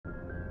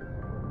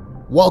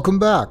Welcome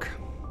back!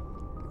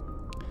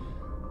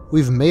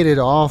 We've made it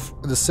off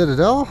the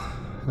Citadel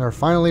and are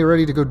finally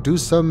ready to go do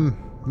some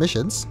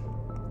missions.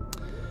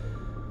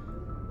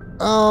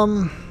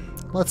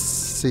 Let's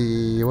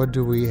see, what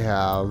do we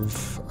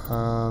have?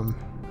 I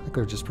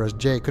could have just pressed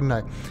J, couldn't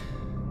I?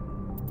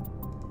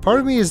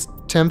 Part of me is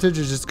tempted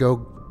to just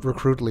go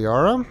recruit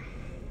Liara.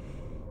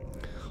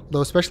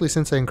 Though especially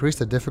since I increased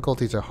the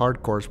difficulty to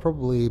hardcore, it's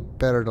probably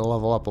better to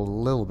level up a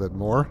little bit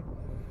more.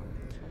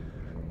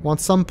 Want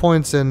some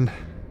points in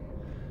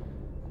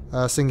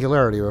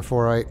Singularity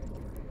before I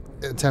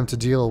attempt to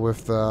deal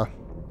with the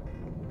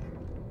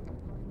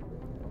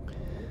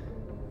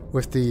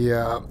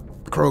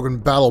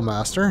Krogan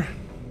Battlemaster.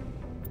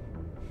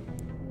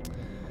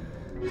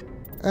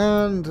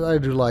 And I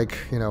do like,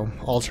 you know,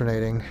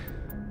 alternating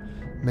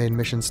main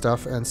mission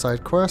stuff and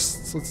side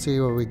quests. Let's see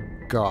what we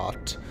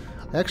got.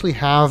 I actually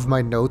have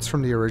my notes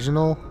from the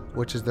original,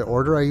 which is the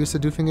order I used to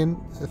do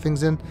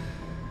things in.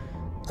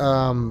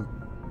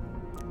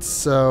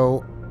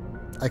 So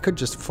I could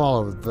just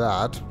follow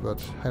that,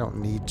 but I don't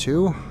need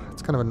to.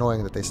 It's kind of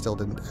annoying that they still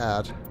didn't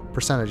add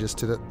percentages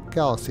to the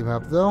galaxy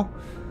map, though.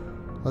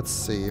 Let's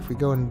see, if we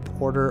go in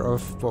order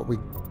of what we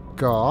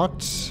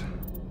got...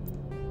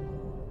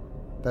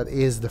 That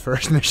is the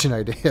first mission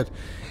I did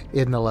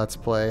in the Let's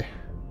Play.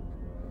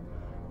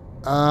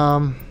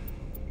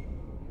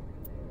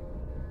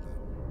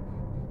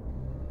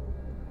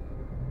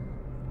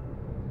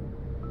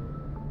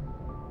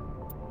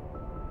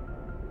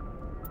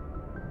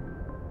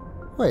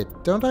 Wait,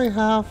 don't I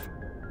have...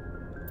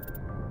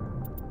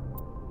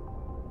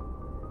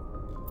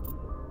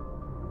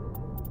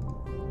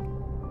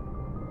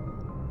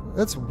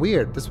 That's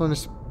weird. This one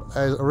is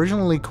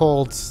originally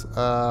called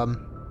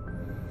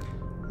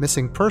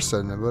Missing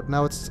Person, but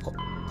now it's...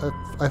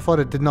 I thought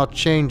it did not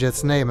change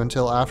its name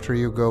until after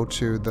you go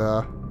to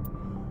the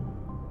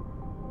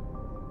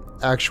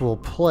actual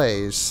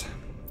place.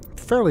 I'm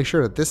fairly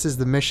sure that this is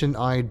the mission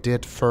I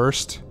did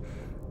first,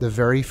 the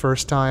very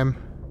first time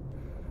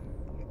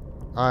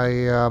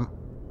I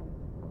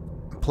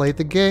played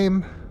the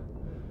game.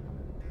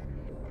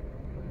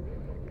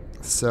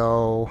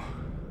 So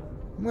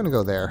I'm gonna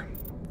go there.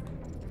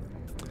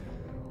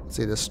 Let's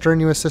see, the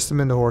Strenuous System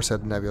in the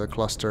Horsehead Nebula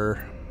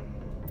Cluster.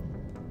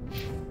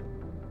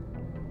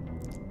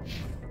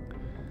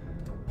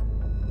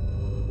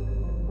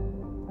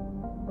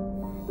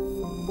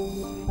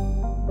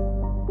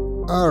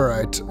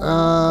 Alright,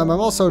 I'm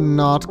also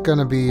not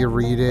gonna be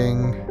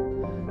reading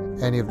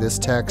any of this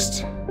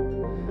text.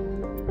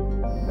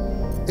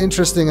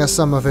 Interesting as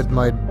some of it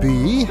might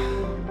be.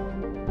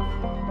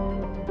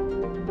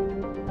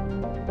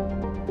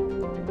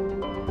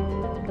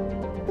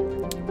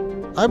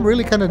 I'm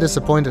really kind of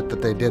disappointed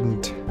that they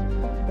didn't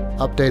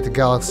update the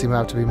galaxy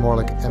map to be more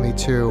like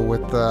ME2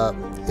 with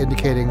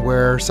indicating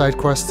where side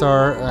quests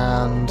are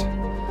and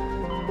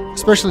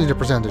especially the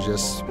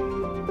percentages.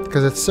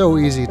 Because it's so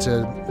easy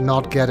to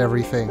not get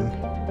everything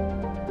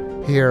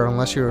here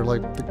unless you're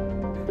like...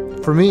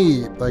 For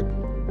me, like,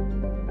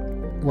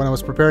 when I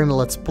was preparing the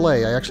Let's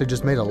Play, I actually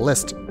just made a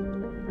list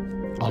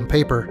on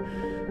paper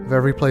of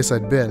every place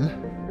I'd been.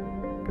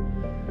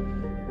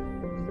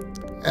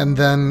 And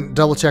then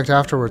double-checked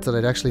afterwards that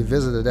I'd actually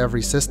visited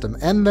every system.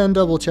 And then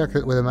double-checked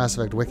it with a Mass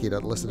Effect wiki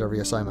that listed every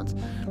assignment.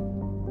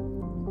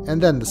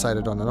 And then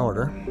decided on an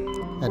order.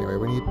 Anyway,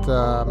 we need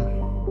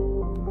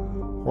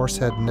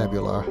Horsehead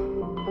Nebula.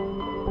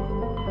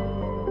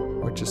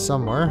 Which is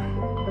somewhere.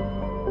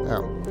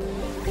 Oh.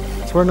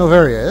 That's where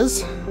Noveria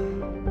is.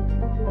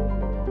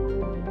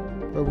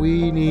 But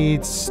we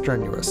need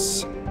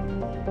Strenuous.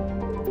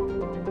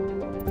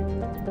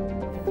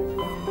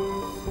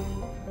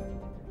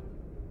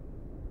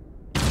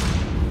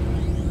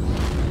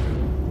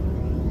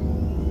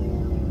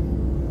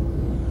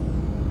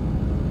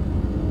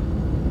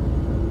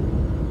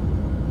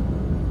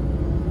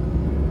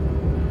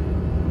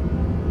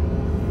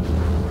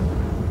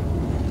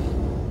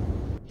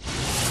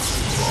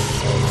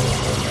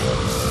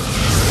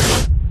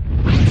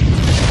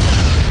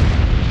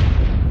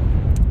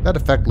 That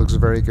effect looks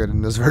very good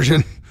in this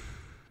version.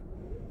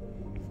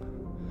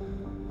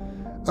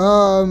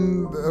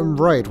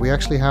 Right, we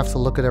actually have to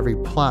look at every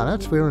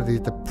planet. We don't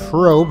need the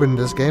probe in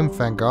this game,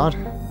 thank God.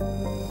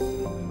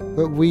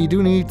 But we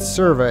do need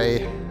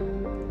survey.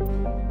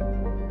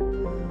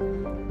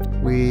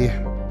 We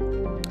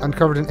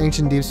uncovered an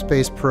ancient deep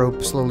space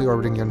probe slowly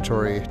orbiting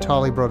Yontori.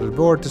 Tali brought it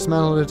aboard,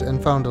 dismantled it,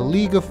 and found a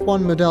League of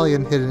One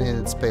medallion hidden in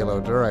its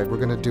payload. Alright, we're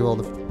gonna do all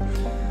the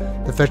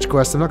fetch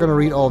quest. I'm not going to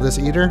read all this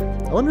either.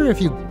 I wonder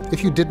if you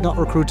did not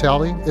recruit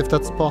Tali, if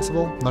that's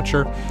possible. I'm not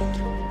sure.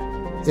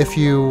 If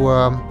you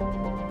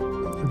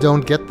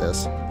don't get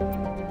this.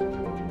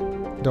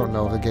 Don't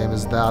know if the game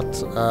is that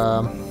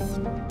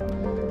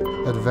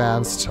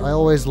advanced. I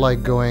always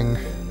like going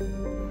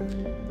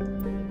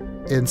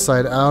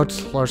inside out.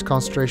 Large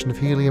concentration of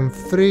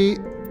helium-3.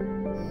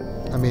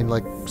 I mean,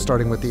 like,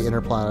 starting with the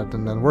inner planet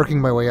and then working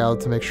my way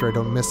out to make sure I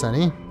don't miss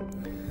any.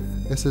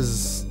 This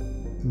is...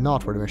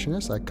 not where the mission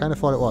is. I kind of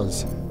thought it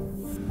was.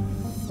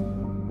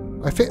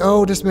 I think.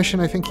 Oh, this mission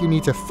I think you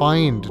need to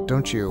find,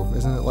 don't you?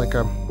 Isn't it like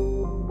a...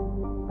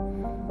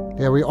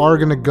 Yeah, we are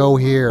gonna go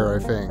here, I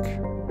think.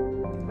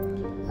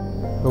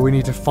 But we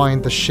need to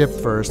find the ship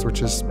first,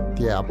 which is...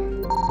 Yeah.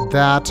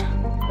 That.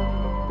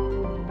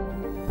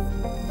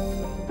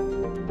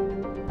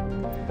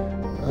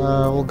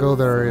 We'll go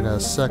there in a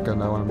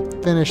second. I want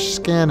to finish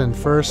scanning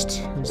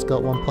first. I just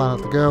got one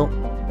planet to go.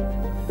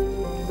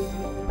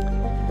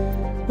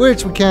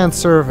 Which we can't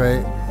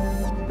survey.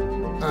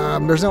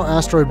 There's no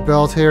asteroid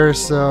belt here,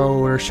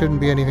 so there shouldn't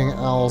be anything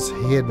else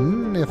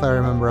hidden, if I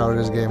remember how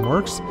this game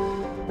works.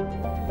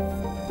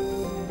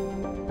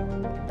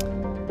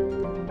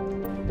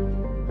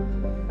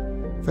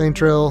 Faint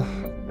trail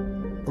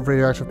of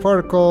radioactive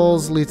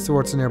particles leads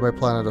towards the nearby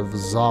planet of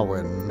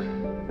Zawin.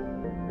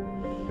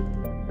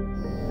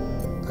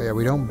 Oh yeah,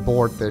 we don't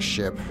board this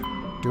ship,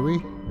 do we?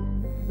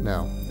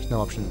 No, there's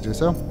no option to do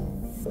so.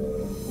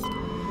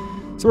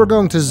 So we're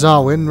going to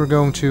Zawin, we're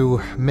going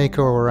to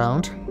Mako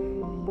around.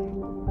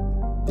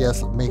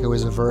 Yes, Mako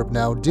is a verb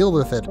now, deal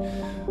with it.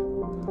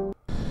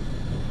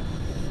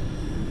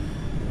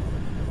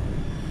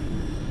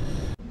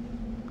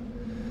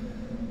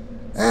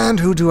 And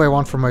who do I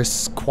want for my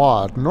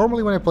squad?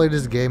 Normally when I play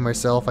this game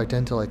myself, I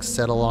tend to like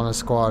settle on a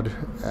squad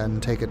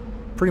and take it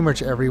pretty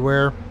much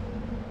everywhere.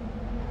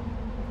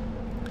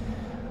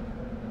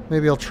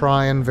 Maybe I'll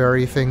try and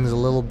vary things a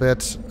little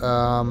bit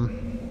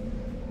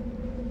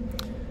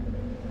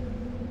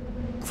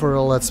for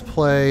a Let's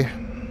Play.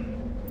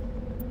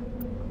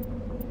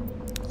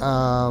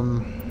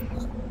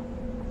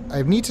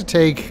 I need to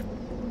take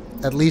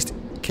at least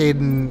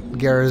Caden,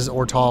 Garrus,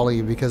 or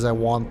Tali because I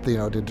want, you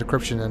know, the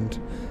decryption and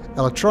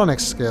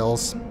electronics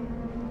skills.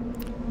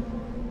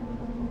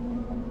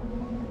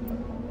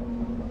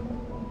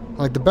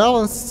 Like the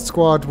balanced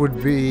squad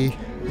would be,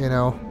 you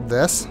know,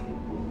 this.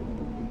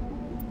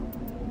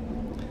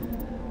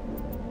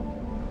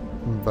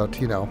 But,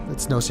 you know,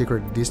 it's no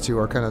secret these two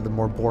are kind of the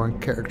more boring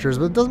characters,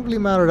 but it doesn't really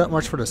matter that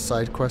much for the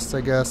side quests,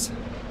 I guess.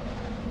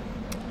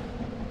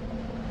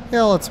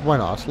 Yeah, why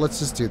not? Let's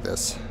just do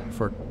this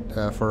for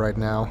right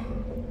now.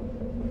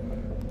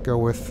 Go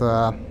with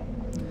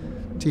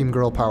Team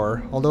Girl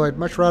Power. Although I'd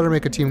much rather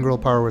make a Team Girl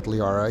Power with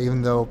Liara,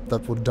 even though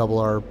that would double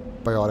our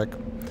biotic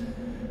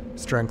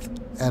strength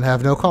and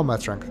have no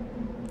combat strength.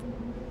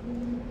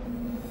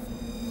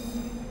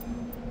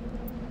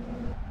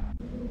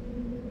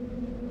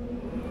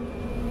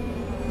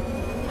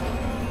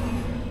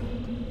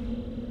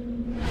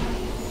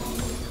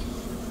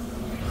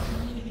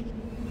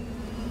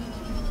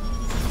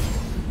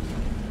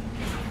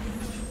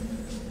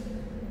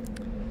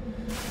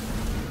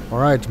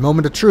 Alright,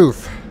 moment of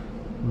truth.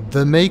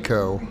 The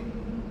Mako.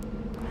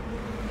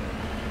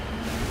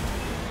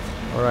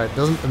 Alright,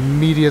 doesn't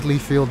immediately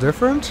feel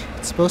different.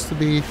 It's supposed to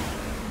be...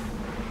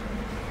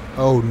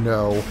 Oh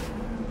no.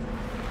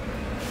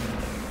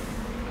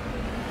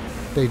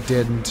 They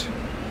didn't.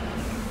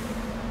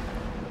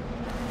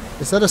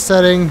 Is that a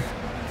setting?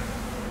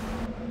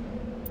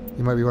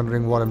 You might be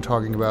wondering what I'm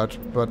talking about,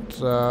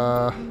 but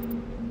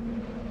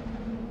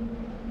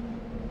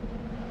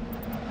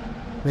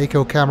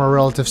Mako camera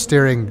relative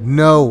steering.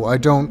 No, I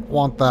don't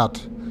want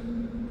that.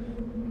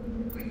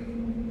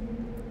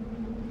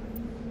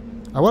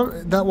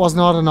 That was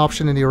not an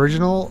option in the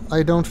original,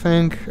 I don't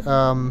think.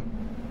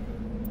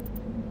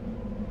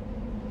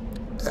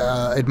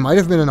 It might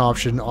have been an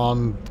option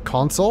on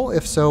console.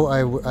 If so,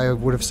 I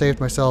would have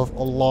saved myself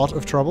a lot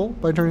of trouble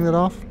by turning that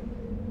off.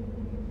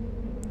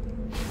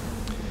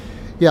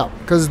 Yeah,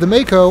 because the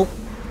Mako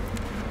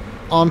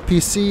on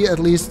PC, at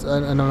least,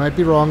 and I might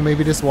be wrong,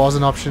 maybe this was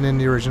an option in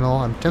the original.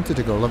 I'm tempted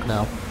to go look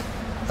now.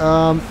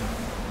 On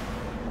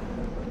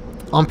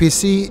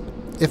PC,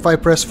 if I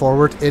press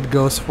forward, it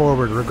goes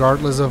forward,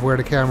 regardless of where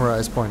the camera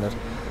is pointed.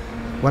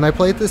 When I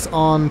played this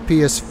on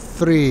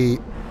PS3,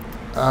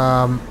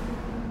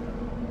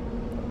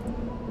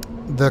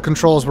 the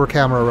controls were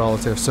camera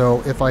relative,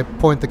 so if I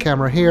point the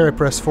camera here, I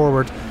press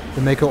forward,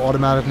 the Mako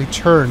automatically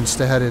turns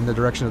to head in the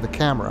direction of the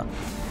camera.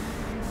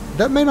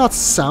 That may not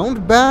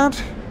sound bad,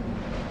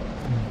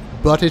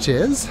 but it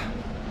is.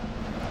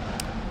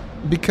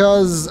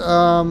 Because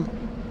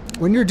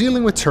when you're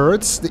dealing with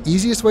turrets, the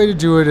easiest way to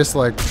do it is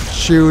like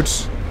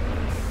shoot,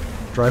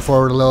 drive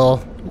forward a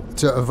little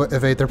to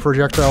evade their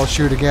projectile,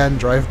 shoot again,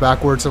 drive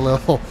backwards a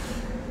little,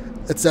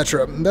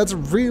 etc. That's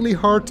really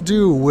hard to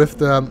do with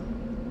the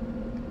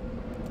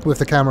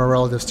camera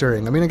relative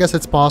steering. I mean, I guess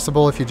it's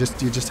possible if you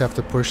just have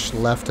to push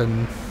left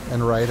and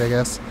right, I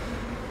guess.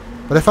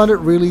 But I found it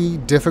really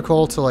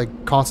difficult to like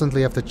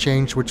constantly have to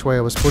change which way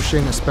I was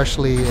pushing,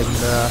 especially in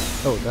the...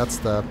 Oh, that's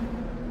the...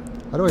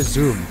 How do I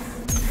zoom?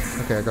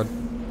 Okay, I got...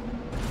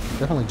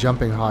 Definitely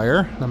jumping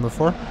higher than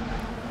before.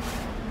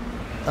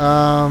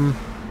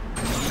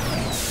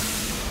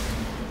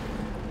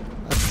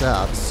 That's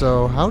that.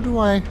 So how do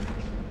I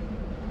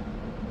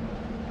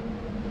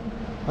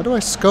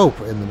scope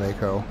in the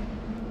Mako?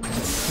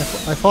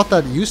 I thought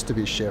that used to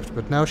be shift,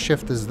 but now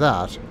shift is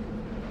that.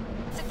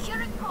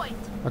 Securing point.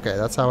 Okay,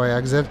 that's how I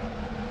exit.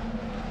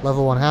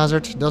 Level 1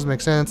 hazard. Does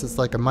make sense. It's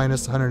like a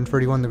minus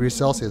 131 degrees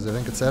Celsius, I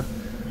think it said.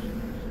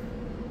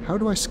 How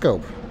do I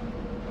scope?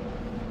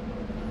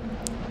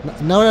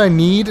 Now that I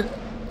need...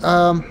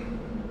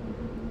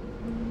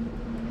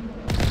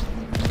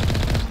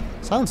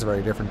 sounds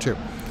very different, too.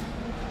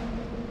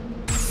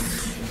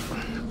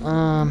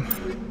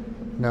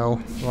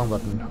 No. Wrong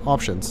button.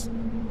 Options.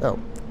 Oh.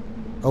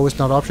 Oh, it's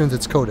not options,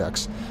 it's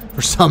codecs.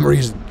 For some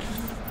reason.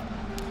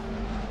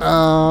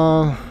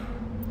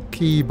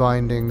 Key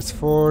bindings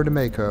for the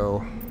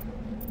Mako.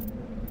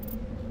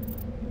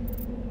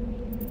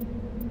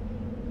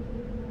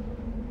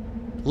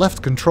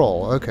 Left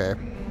control, okay.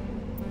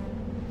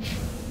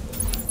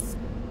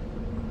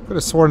 Could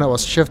have sworn that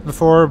was shift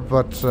before,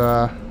 but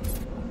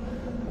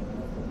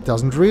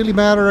doesn't really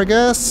matter, I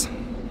guess.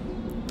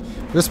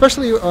 But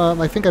especially,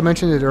 I think I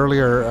mentioned it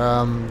earlier,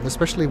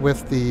 especially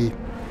with the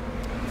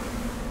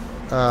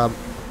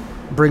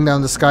Bring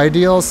Down the Sky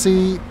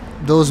DLC,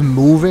 those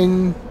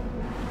moving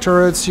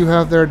turrets you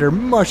have there, they're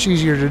much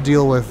easier to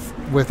deal with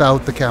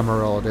without the camera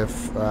relative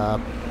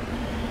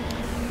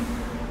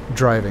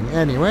driving.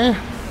 Anyway,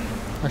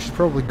 I should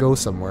probably go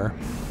somewhere.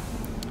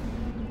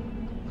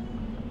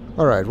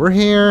 Alright, we're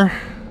here.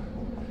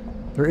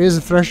 There is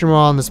a Thresher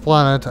Maw on this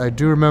planet, I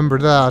do remember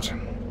that.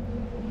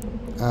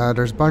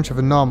 There's a bunch of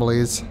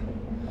anomalies.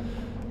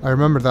 I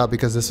remember that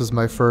because this was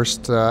my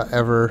first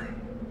ever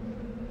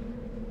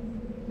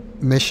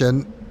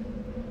mission.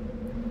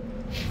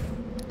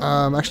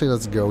 Actually,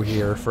 let's go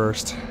here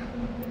first.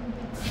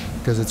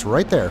 Because it's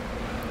right there.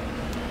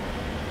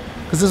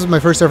 Because this is my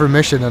first ever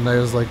mission, and I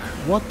was like,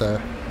 what the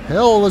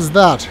hell was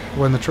that?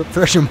 When the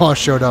Thresher Maws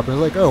showed up, and I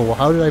was like, oh, well,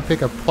 how did I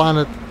pick a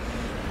planet,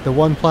 the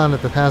one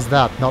planet that has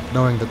that, not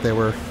knowing that they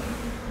were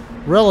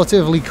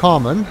relatively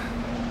common.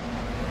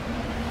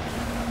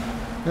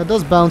 It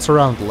does bounce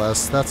around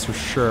less, that's for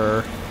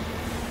sure.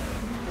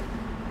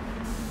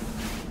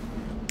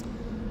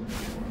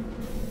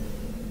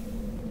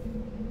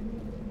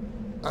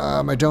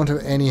 I don't have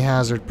any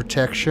hazard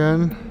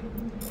protection.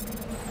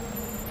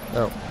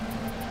 Oh.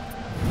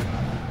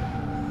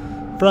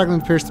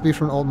 Fragment appears to be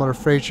from an old mother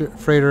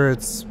freighter.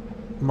 It's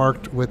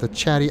marked with a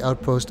chatty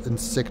outpost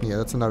insignia.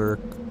 That's another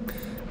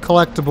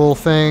collectible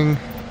thing.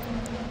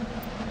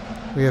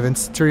 We have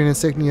Turian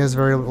insignias,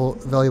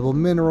 valuable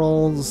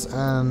minerals,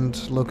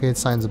 and locate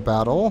signs of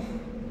battle.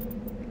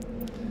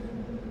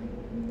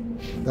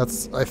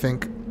 That's, I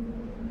think,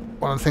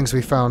 one of the things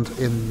we found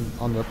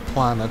on the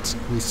planet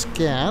we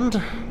scanned.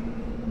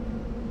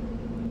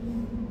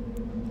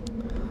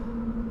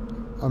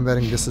 I'm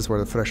betting this is where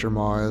the Thresher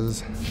Maw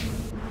is.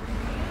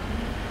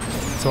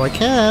 So I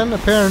can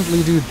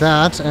apparently do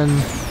that and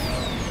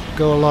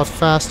go a lot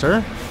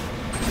faster,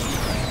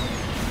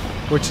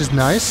 which is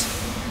nice.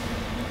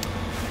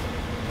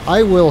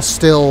 I will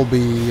still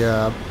be...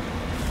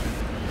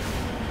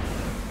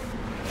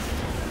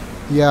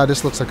 yeah,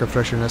 this looks like a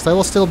Thresher nest. I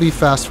will still be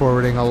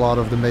fast-forwarding a lot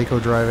of the Mako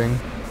driving.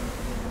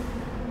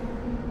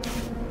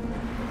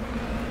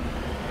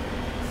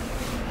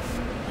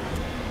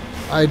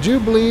 I do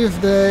believe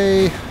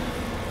they...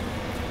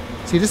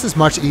 See, this is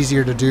much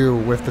easier to do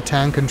with the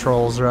tank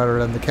controls rather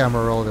than the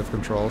camera relative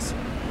controls.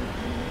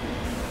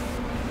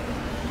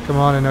 Come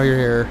on, I know you're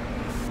here.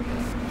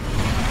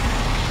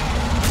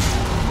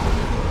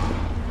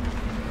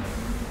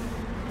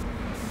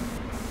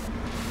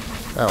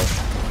 Oh.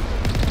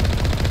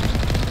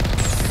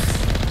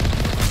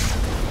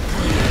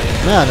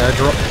 Man,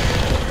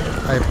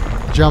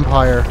 I jump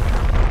higher.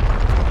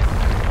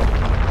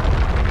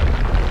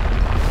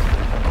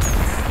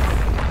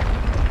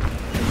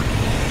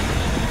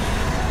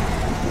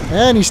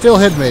 And he still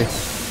hit me.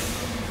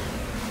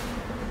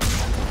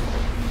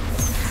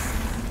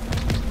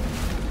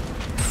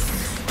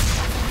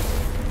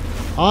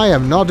 I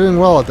am not doing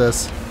well at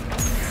this.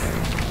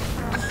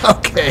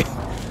 Okay.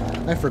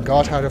 I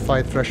forgot how to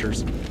fight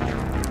Threshers.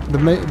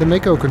 The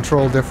Mako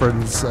control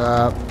difference,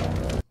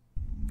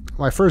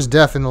 my first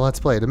death in the Let's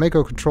Play, the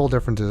Mako control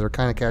differences are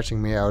kind of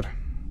catching me out.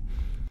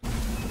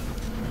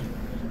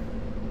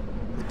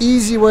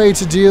 Easy way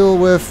to deal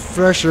with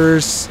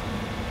Threshers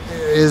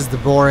is the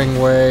boring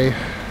way,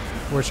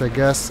 which I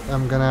guess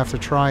I'm gonna have to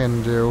try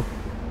and do.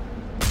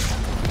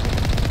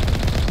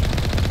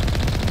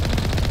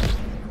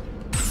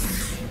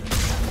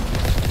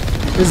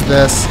 Is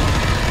this.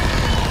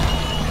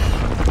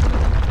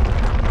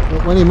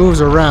 But when he moves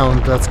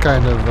around, that's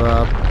kind of,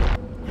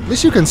 at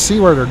least you can see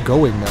where they're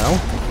going now.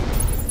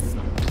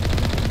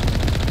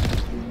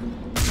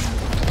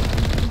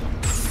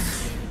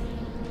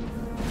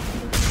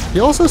 He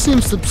also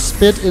seems to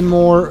spit in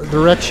more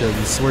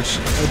directions, which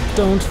I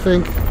don't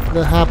think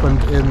that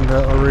happened in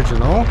the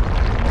original.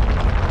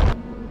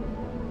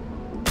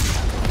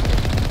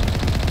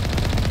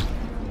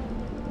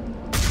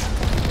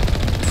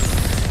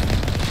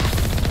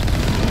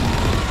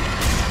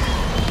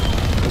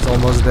 It's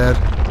almost dead.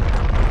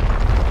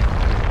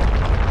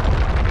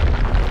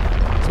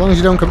 As long as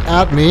you don't come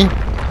at me.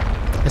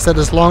 I said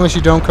as long as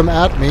you don't come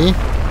at me.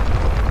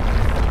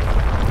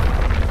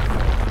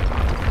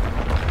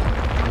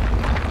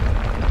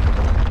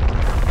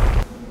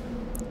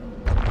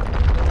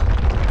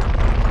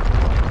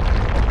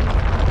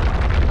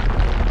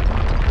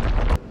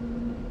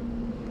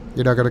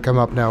 You're not gonna come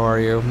up now, are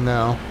you?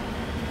 No.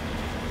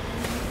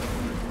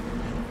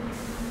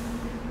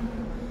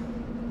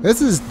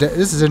 This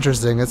is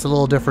interesting. It's a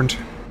little different.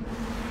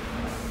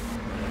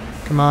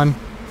 Come on.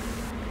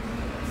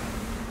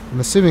 I'm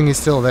assuming he's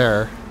still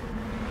there.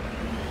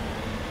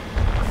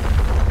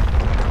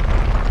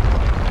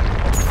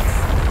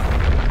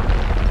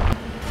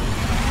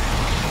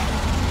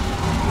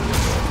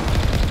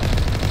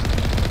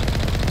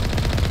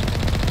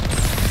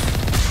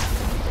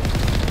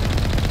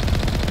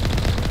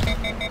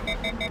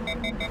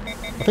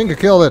 I think I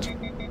killed it.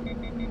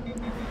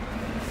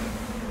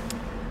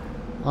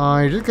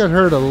 I did get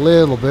hurt a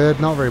little bit,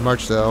 not very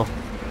much though.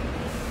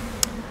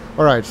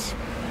 Alright.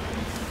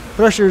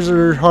 Threshers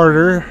are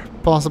harder,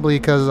 possibly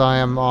because I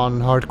am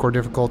on hardcore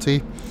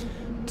difficulty.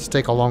 Just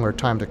take a longer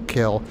time to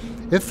kill.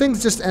 If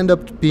things just end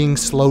up being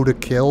slow to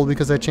kill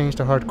because I changed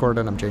to hardcore,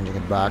 then I'm changing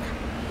it back.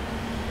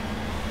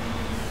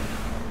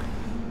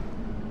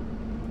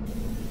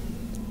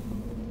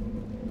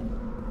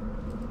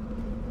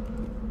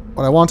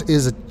 What I want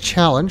is a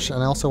challenge,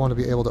 and I also want to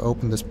be able to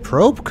open this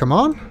probe. Come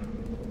on.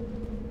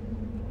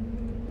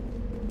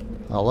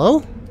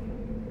 Hello?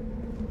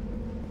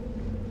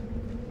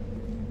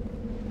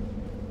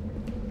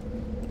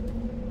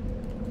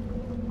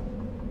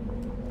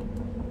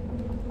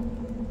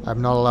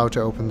 I'm not allowed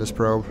to open this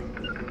probe.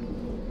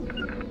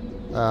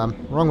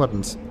 Wrong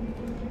buttons.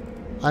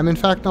 I'm in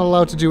fact not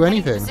allowed to do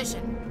anything.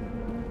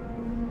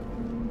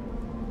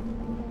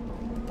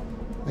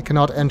 I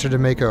cannot enter the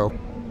Mako.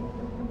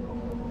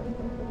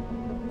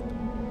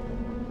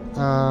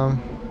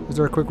 Is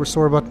there a quick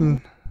restore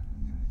button?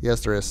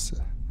 Yes, there is.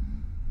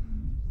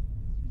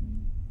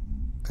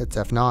 It's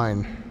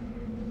F9.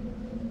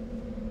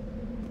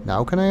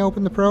 Now can I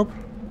open the probe?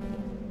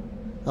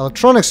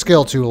 Electronic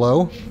skill too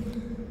low.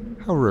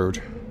 How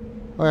rude.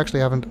 I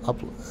actually haven't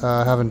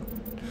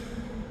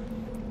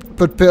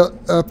put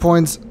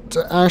points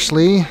to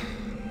Ashley.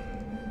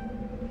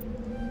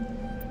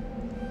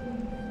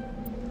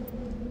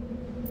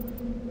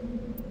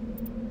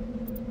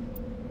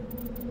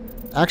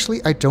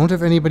 Actually, I don't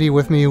have anybody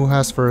with me who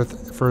has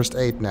first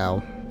aid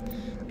now.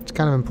 It's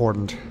kind of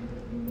important.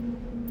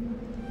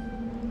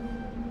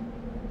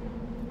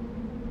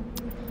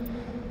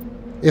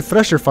 If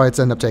Thresher fights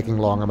end up taking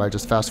long, I might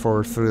just fast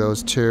forward through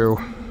those two.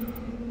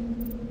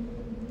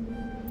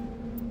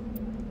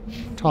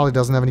 Tolly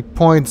doesn't have any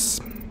points.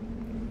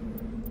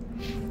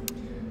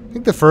 I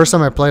think the first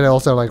time I played, I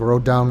also like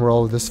wrote down where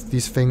all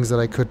these things that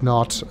I could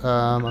not.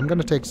 I'm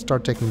gonna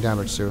start taking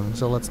damage soon,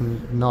 so let's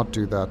not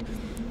do that.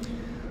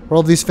 Where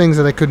all these things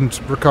that I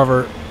couldn't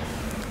recover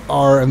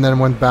are, and then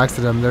went back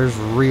to them. There's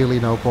really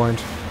no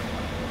point.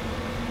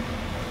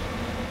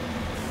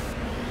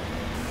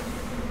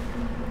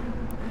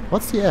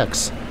 What's the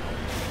X?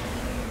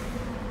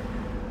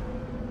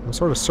 I'm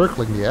sort of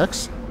circling the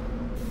X.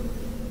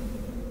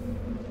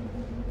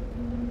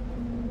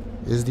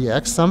 Is the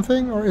X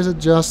something, or is it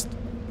just...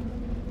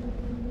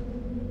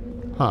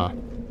 Huh.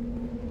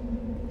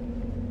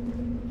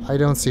 I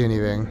don't see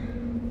anything.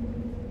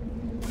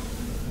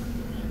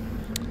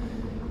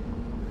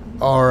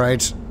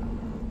 Alright.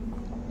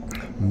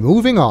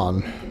 Moving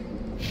on.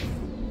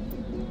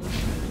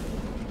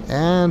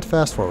 And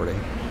fast forwarding.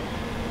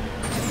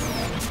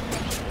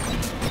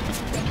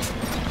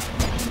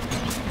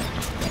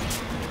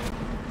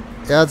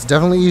 Yeah, it's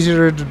definitely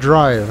easier to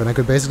drive, and I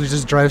could basically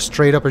just drive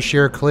straight up a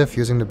sheer cliff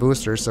using the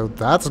booster, so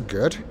that's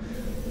good.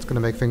 It's gonna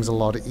make things a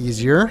lot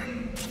easier.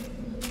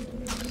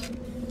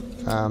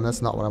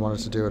 That's not what I wanted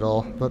to do at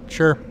all, but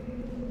sure.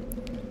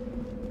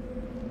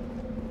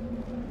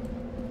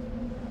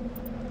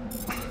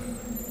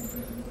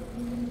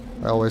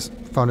 I always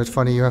found it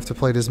funny you have to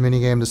play this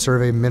minigame to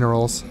survey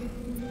minerals.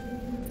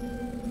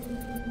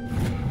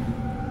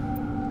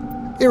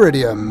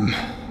 Iridium.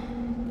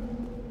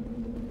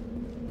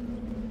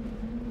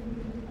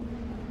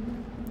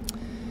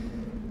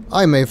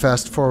 I may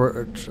fast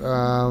forward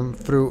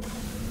through,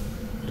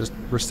 just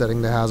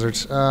resetting the hazard,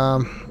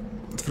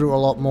 through a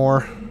lot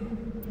more.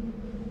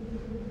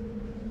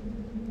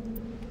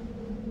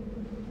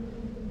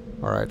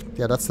 Alright,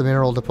 yeah, that's the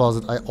mineral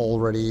deposit I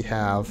already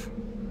have.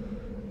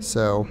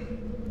 So,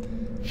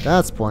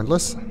 that's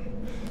pointless.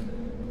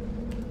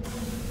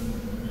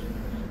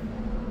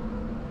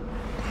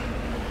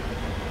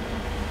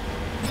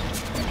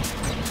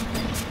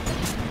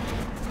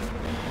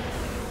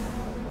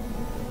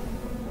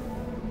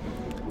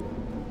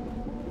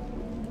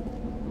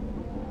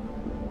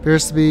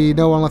 Appears to be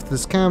no one left at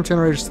this camp.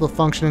 Generator still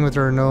functioning, but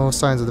there are no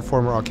signs of the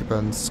former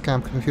occupants.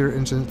 Camp computer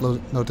incident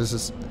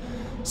notices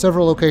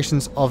several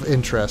locations of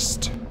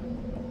interest.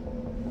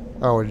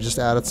 Oh, we just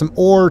added some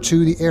ore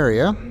to the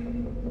area.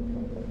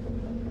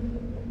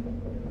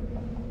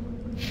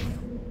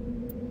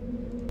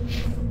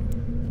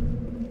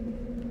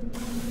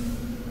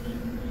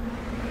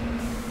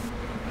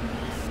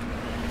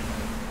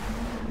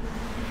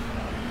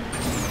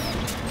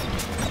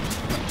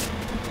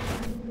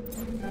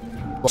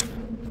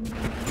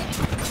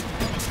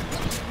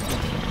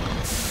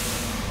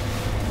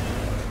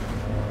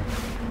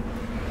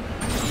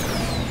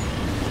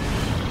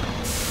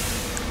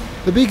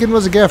 The beacon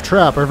was a Geth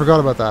trap, I forgot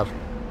about that.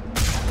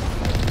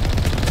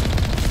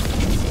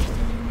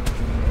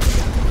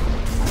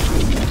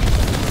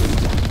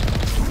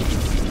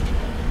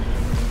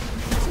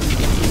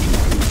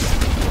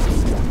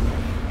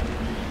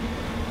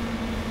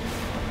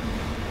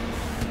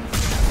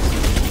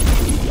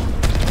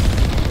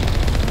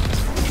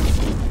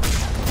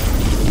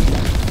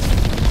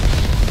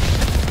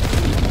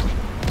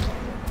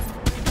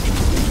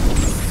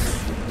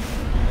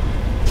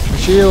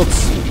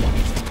 Shields.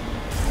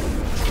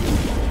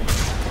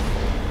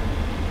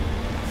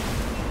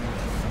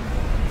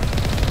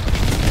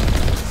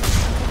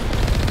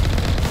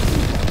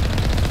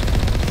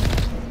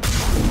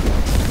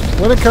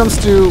 When it comes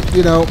to,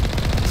 you know,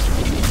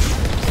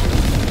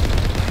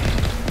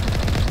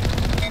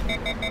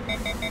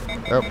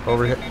 oh,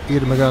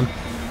 overheated my gun.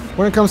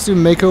 When it comes to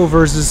Mako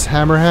versus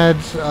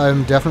Hammerhead,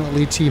 I'm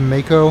definitely Team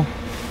Mako.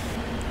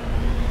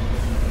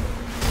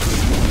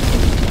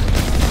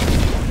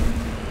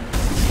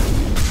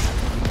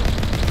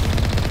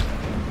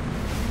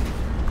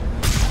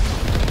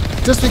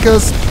 Just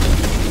because,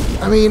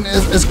 I mean,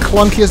 as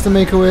clunky as the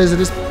Mako is,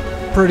 it is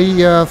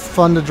pretty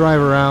fun to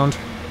drive around.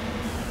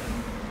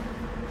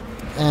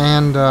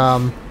 And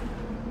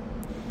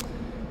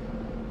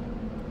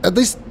at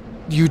least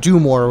you do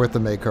more with the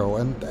Mako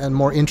and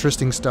more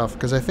interesting stuff.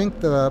 Because I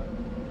think the,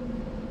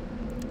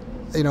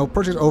 you know,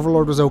 Project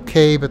Overlord was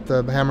okay, but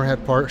the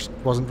Hammerhead part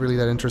wasn't really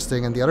that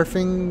interesting. And the other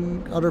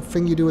thing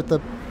you do with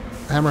the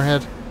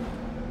Hammerhead,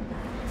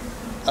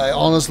 I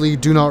honestly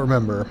do not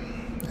remember.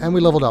 And we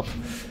leveled up.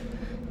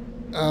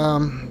 I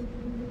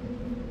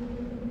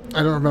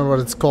don't remember what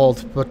it's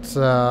called, but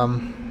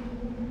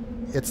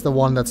it's the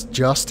one that's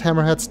just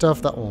Hammerhead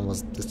stuff. That one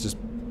it's just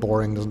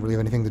boring, doesn't really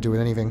have anything to do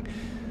with anything.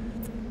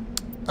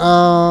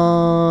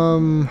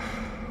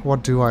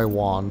 What do I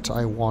want?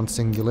 I want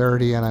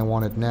Singularity, and I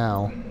want it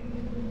now.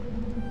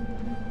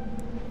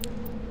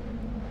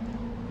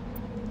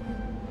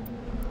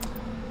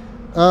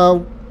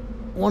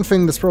 One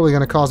thing that's probably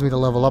going to cause me to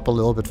level up a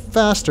little bit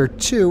faster,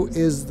 too,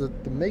 is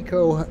that the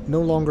Mako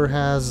no longer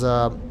has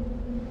an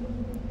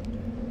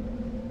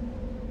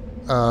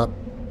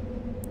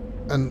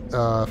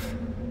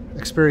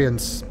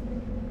experience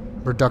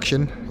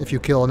reduction if you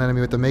kill an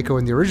enemy with the Mako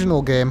in the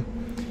original game.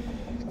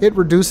 It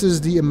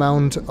reduces the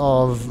amount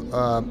of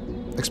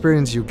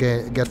experience you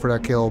get for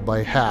that kill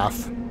by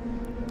half.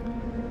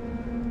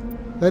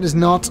 That is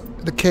not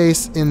the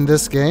case in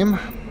this game.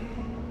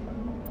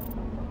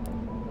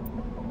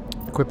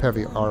 Equip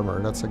heavy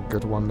armor, that's a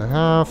good one to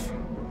have.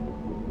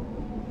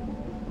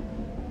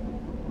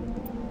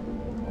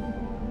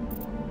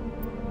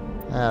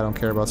 I don't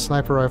care about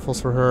sniper rifles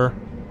for her.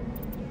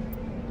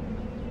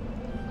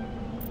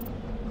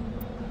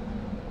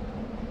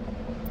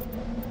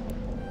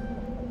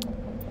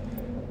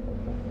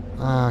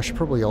 I should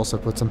probably also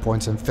put some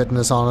points in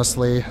fitness,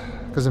 honestly,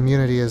 because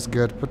immunity is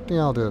good, but yeah,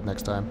 I'll do it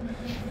next time.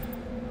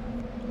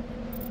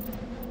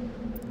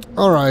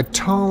 Alright,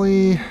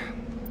 Tali.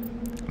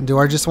 Do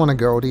I just want to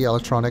go the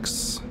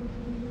electronics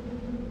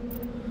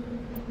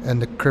and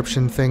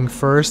decryption thing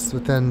first,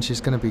 but then she's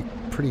going to be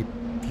pretty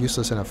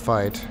useless in a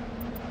fight.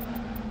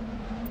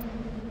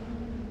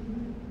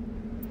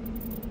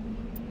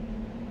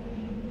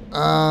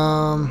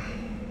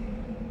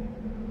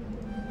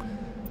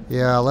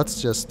 Yeah, let's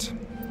just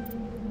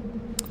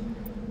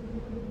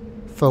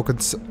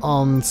focus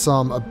on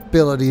some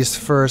abilities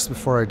first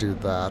before I do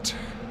that.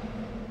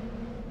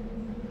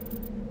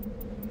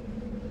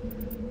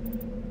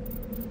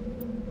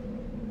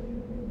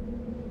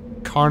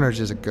 Carnage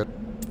is a good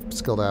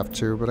skill to have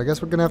too, but I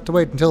guess we're gonna have to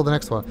wait until the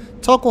next one.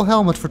 Toggle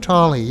helmet for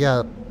Tali.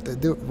 Yeah,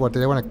 what, did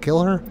they want to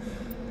kill her?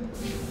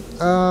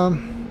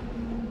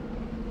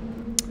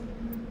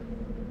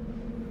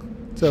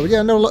 So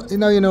yeah,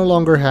 you no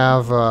longer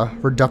have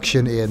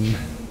reduction in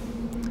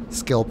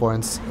skill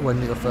points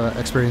when you have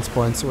experience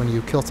points when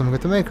you kill someone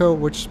with the Mako,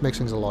 which makes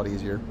things a lot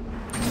easier.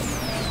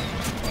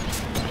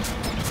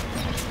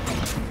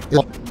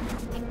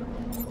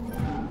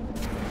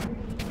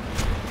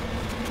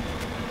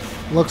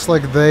 Looks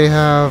like they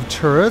have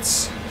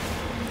turrets.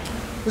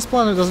 This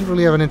planet doesn't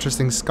really have an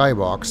interesting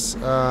skybox.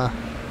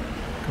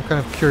 I'm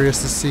kind of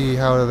curious to see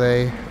how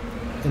they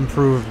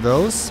improve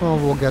those. So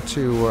we'll get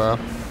to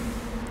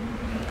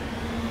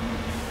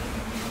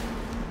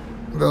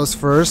those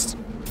first.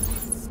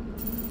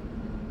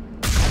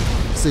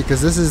 See,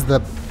 because this is the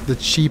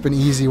cheap and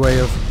easy way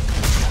of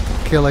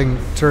killing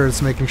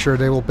turrets, making sure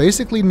they will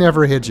basically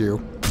never hit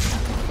you.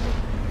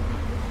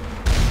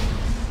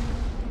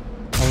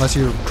 Unless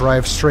you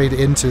drive straight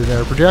into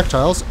their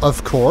projectiles,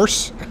 of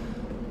course.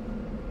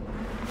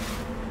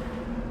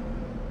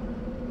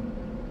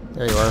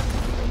 There you are.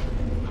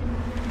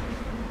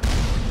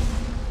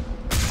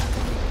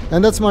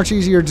 And that's much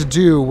easier to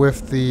do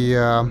with the,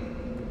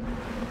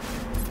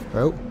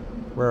 oh,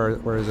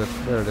 where is it?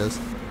 There it is.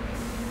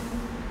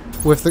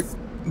 With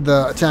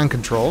the tank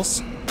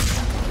controls.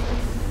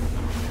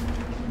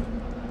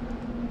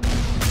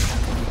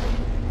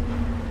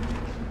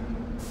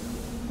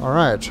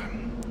 Alright.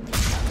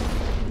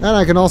 And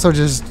I can also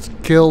just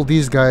kill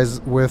these guys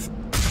with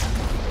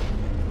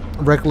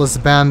reckless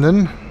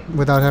abandon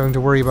without having to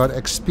worry about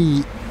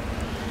XP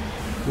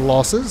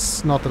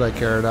losses. Not that I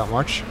care that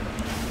much.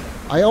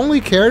 I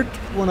only cared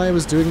when I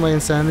was doing my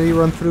Insanity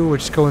run through,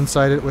 which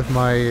coincided with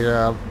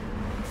my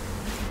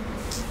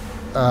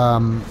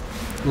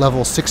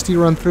level 60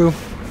 run through,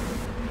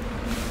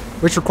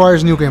 which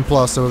requires New Game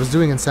Plus, so I was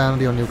doing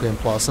Insanity on New Game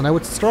Plus, and I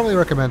would strongly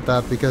recommend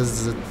that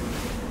because,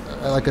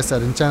 like I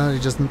said,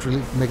 Insanity doesn't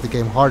really make the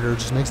game harder, it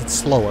just makes it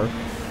slower.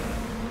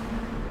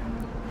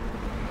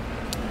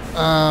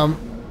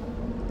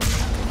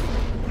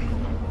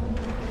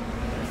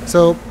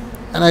 So,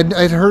 and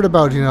I'd heard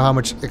about, you know, how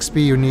much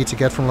XP you need to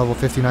get from level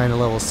 59 to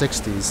level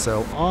 60,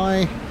 so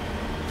I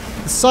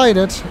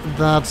decided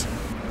that,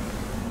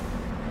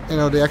 you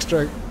know, all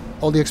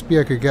the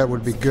XP I could get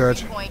would be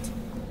good.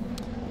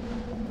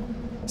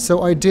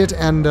 So I did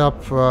end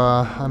up,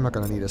 I'm not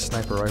gonna need a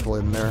sniper rifle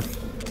in there.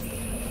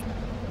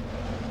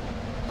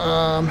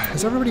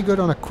 Is everybody good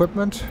on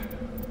equipment?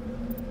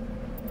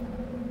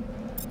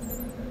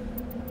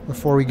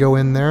 Before we go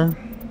in there.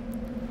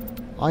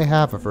 I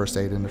have a first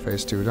aid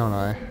interface too, don't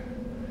I?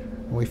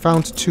 We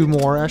found 2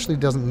 more. Ashley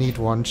doesn't need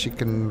one. She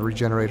can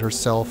regenerate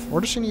herself.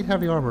 Or does she need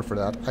heavy armor for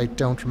that? I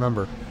don't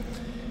remember.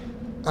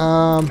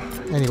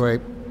 Anyway.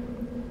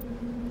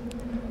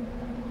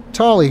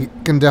 Tali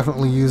can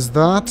definitely use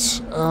that.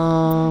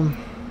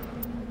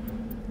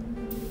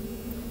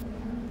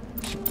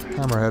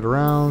 Hammerhead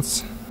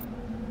rounds.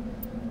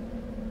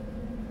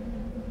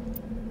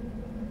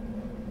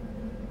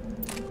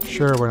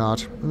 Sure, why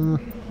not?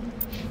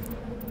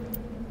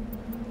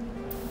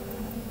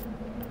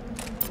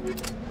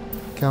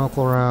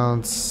 Chemical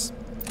rounds.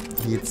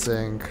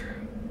 Heatsink.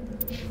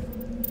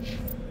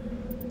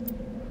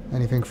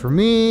 Anything for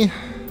me?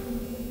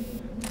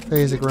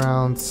 Phasic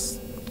rounds.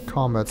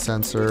 Combat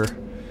sensor.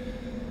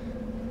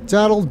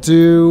 That'll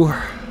do.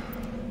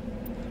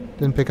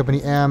 Didn't pick up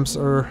any amps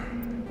or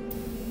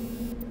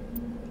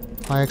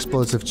high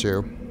explosive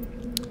chew.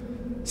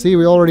 See,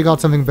 we already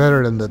got something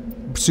better than the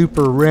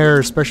super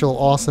rare, special,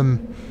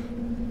 awesome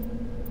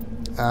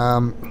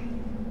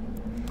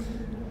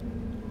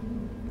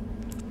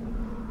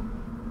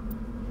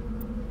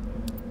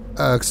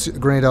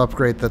grenade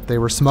upgrade that they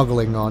were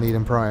smuggling on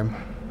Eden Prime.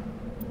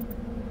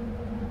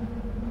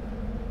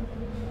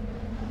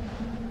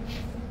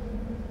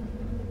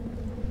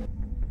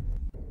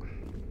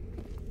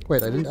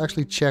 Wait, I didn't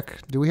actually check.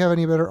 Do we have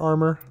any better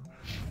armor?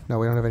 No,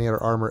 we don't have any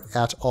other armor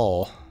at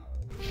all.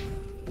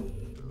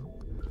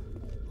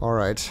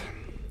 Alright.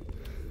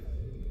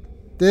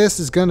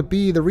 This is gonna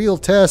be the real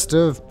test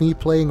of me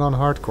playing on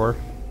hardcore.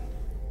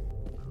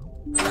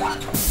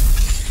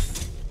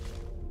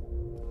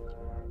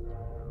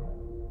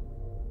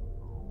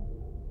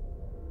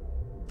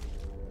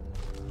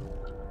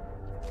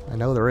 I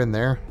know they're in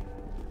there.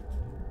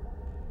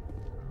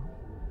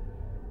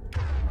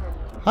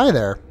 Hi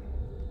there.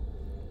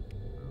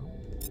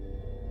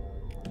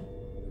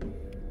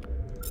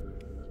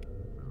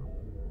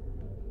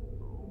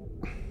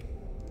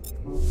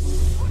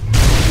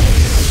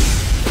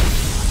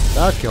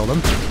 That killed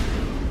him.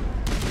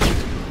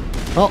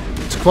 Well,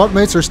 squad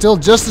mates are still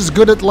just as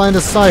good at line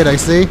of sight, I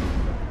see.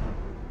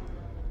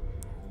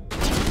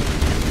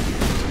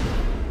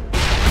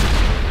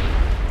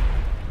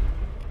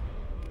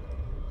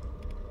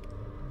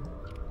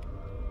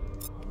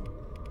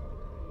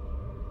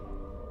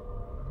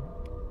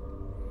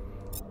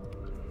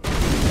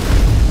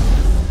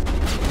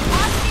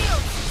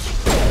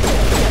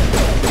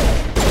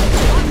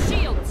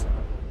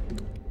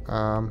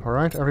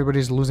 Alright,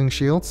 everybody's losing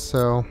shields,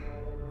 so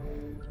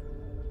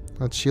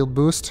let's shield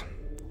boost.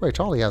 Wait,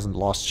 Charlie hasn't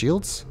lost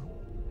shields.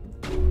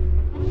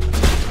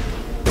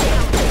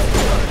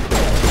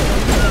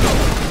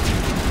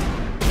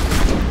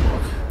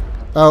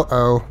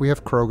 Oh, we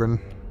have Krogan.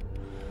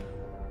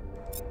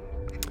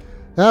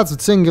 That's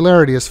what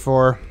Singularity is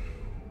for.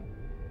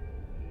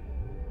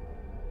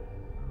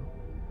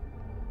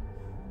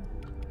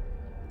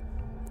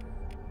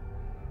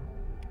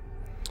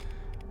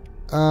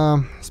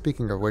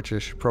 Speaking of which, I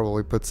should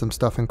probably put some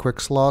stuff in quick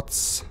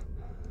slots.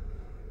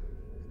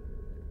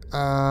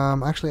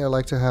 Actually, I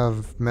like to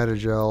have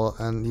Metagel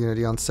and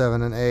Unity on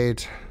 7 and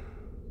 8.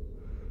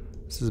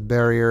 This is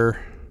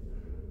Barrier.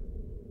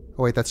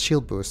 Oh wait, that's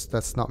Shield Boost.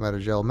 That's not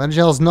Metagel.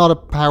 Metagel is not a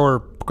power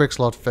quick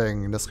slot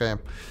thing in this game.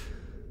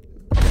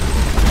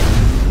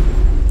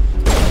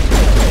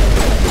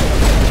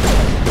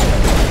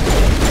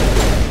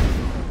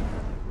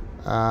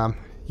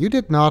 You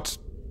did not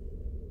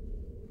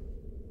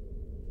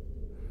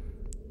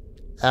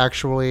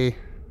actually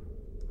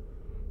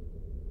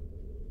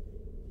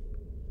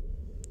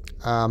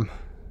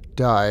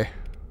die.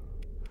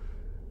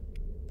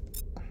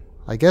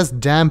 I guess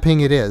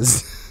damping it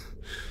is.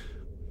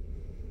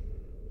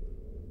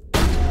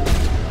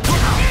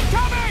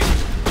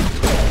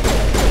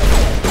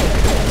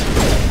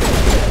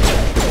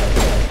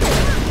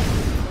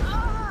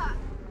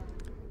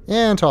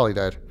 And Tolly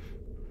died.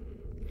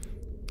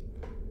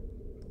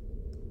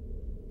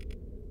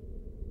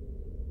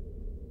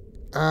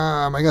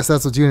 I guess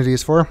that's what Unity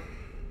is for.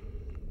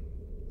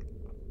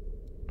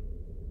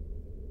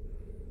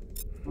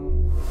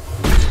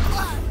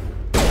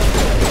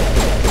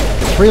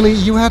 Really?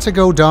 You had to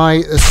go die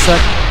a sec...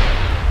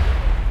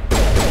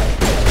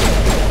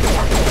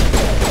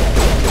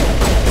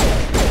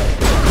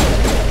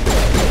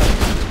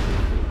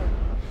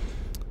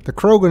 The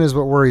Krogan is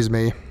what worries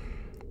me.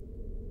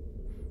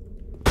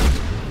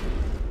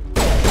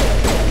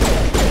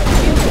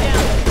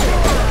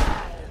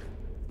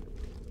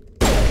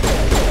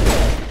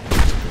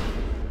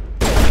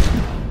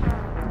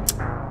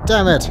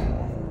 Damn it!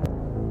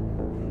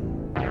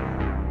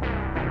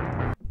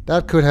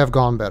 That could have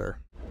gone better.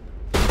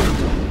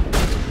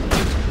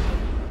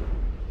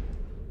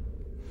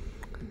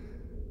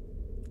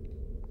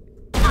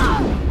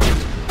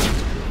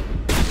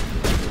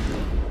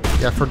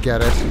 Yeah,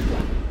 forget it.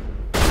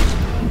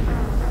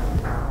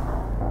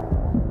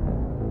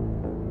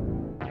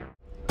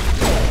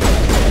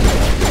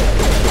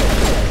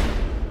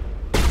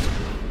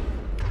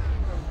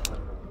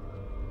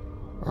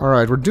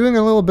 Alright, we're doing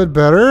a little bit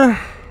better.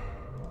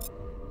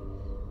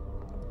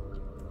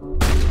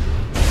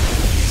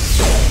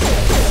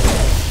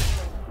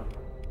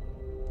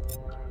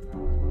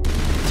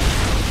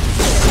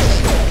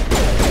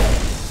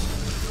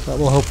 That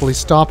will hopefully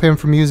stop him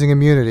from using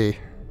immunity.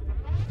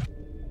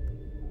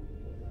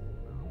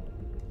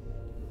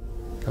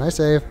 Can I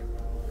save?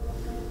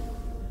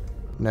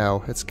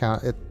 No, it's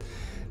the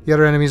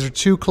other enemies are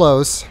too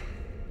close.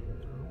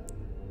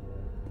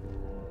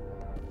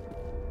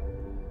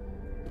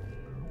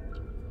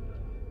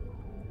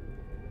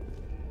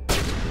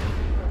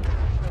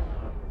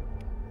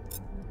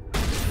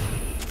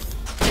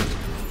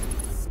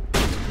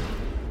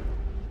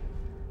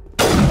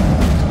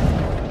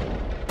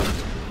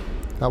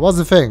 That was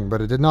the thing,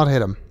 but it did not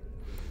hit him.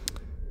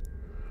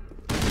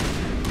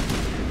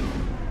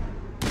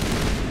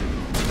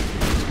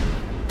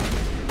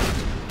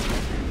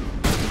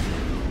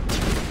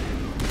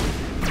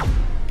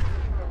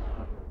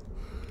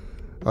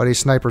 Oh, these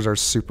snipers are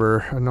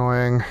super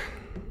annoying.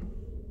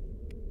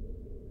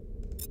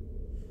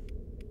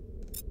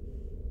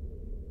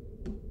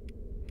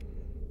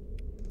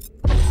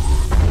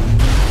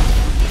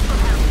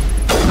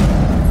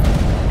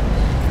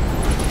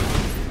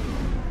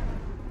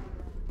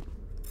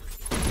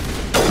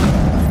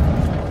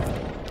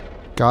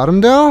 Got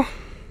him though?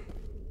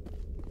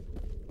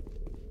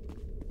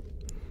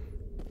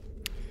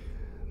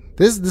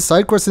 The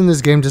side quests in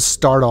this game just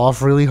start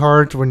off really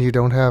hard when you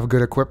don't have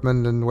good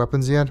equipment and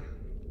weapons yet.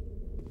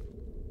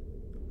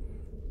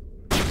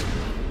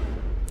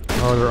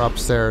 Oh, they're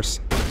upstairs.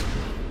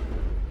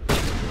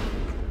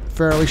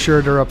 Fairly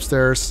sure they're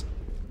upstairs.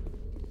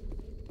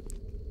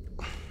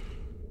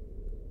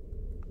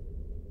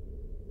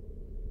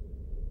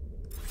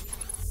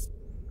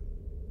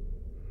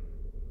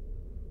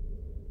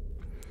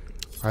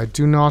 I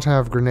do not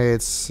have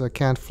grenades. I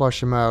can't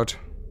flush them out.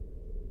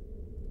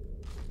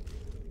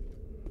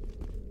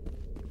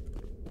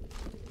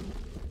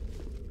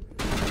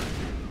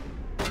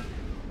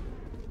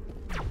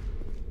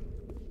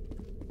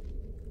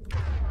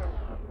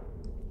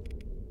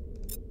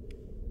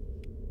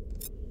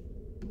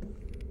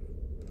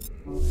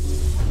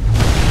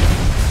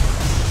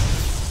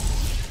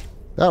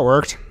 That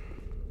worked.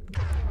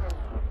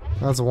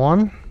 That's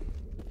one.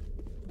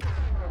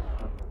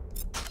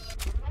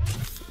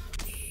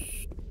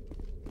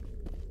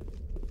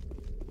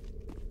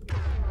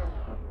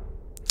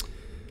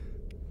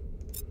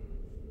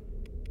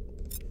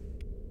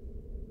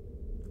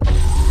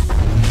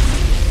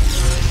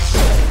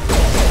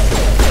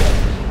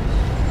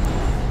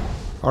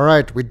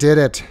 Alright, we did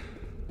it.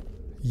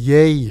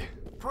 Yay.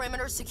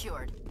 Perimeter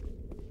secured.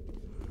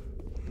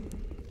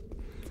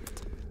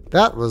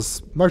 That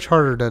was much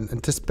harder than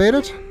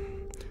anticipated,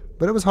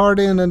 but it was hard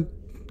in a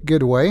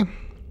good way.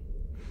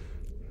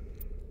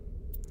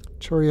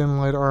 Chorian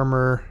light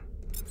armor,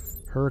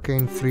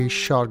 Hurricane 3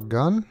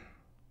 shotgun,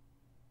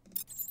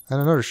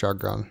 and another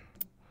shotgun.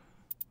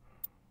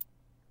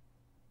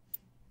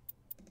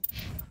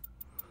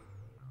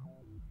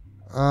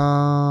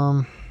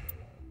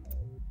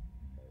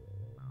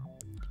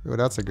 Oh,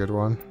 that's a good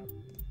one.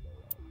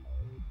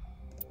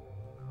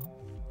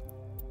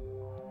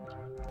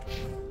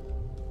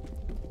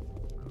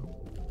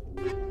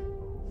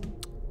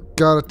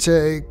 Gotta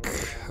take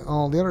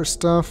all the other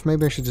stuff.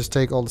 Maybe I should just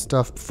take all the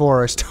stuff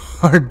before I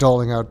start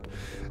doling out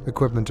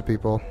equipment to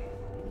people.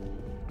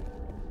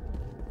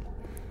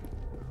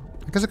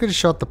 I guess I could have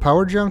shot the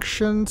power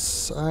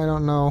junctions. I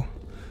don't know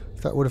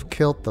if that would have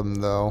killed them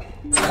though.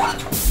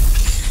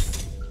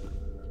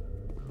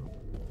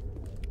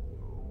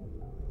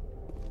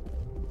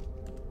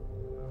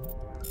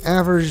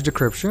 Average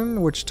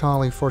decryption, which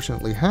Tali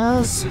fortunately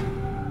has.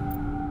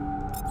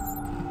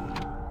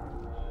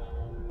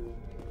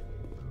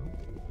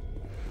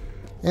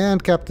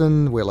 And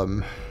Captain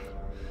Willem.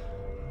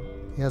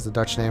 He has a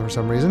Dutch name for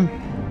some reason.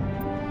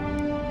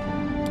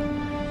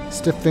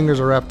 Stiff fingers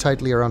are wrapped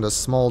tightly around a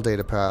small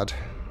data pad,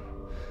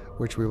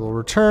 which we will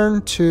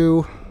return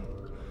to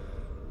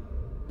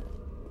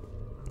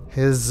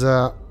his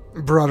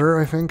brother,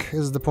 I think,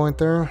 is the point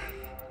there.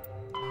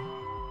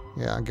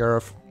 Yeah,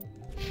 Gareth.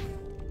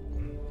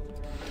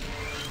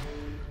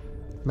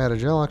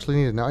 Metagel actually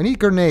needed now. I need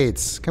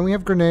grenades. Can we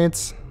have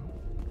grenades?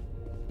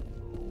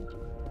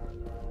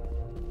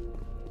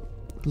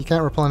 You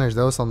can't replenish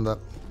those on the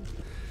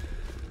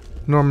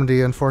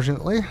Normandy,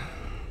 unfortunately.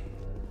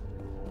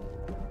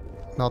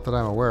 Not that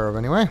I'm aware of,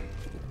 anyway.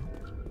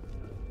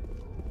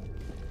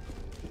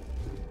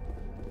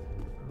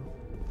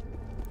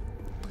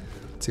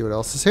 Let's see what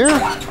else is here.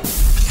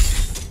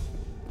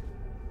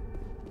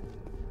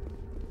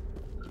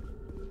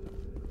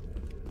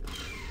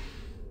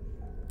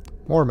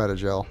 More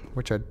metagel,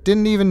 which I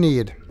didn't even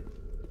need.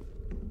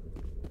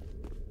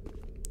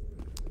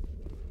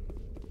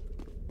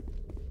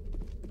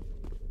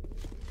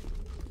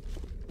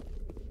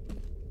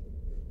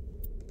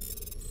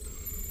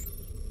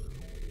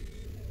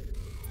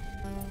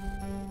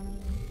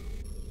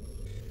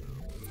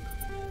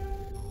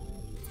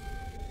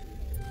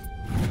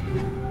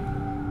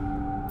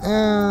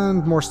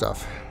 And more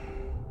stuff.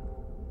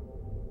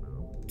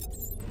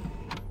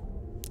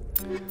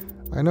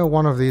 I know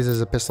one of these is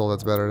a pistol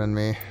that's better than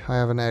me. I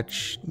have an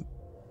edge...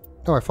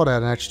 No, I thought I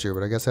had an edge too,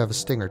 but I guess I have a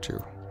stinger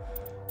too.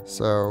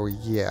 So,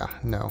 yeah,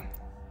 no.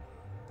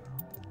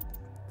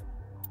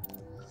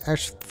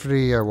 Edge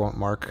 3 I won't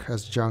mark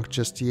as junk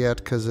just yet,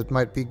 because it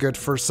might be good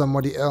for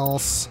somebody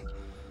else.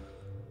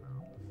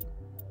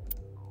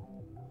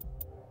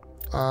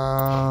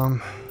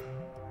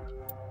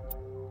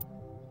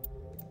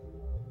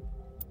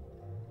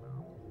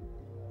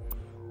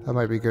 That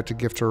might be good to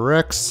give to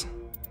Rex.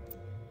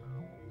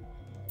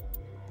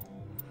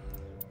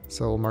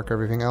 So we'll mark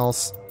everything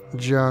else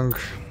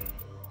junk.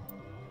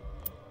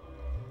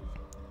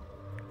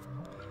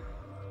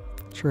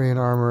 Terrain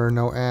armor,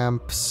 no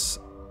amps.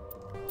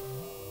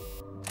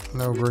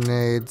 No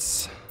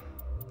grenades.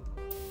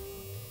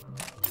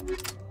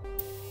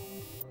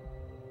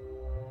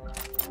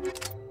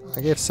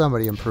 I gave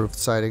somebody improved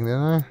sighting,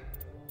 didn't I?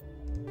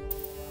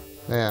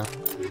 Yeah.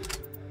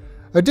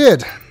 I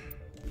did!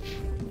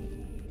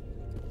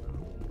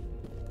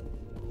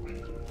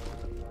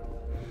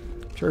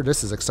 Sure,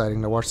 this is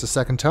exciting to watch the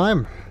second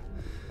time.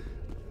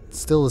 It's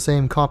still the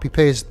same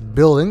copy-paste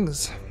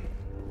buildings.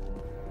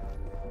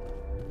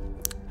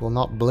 Will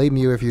not blame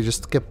you if you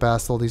just skip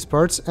past all these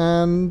parts,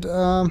 and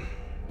at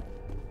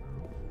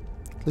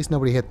least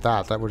nobody hit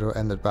that. That would have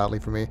ended badly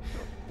for me.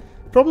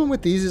 Problem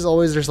with these is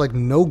always there's like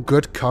no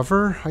good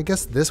cover. I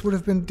guess this would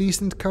have been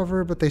decent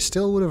cover, but they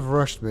still would have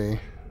rushed me.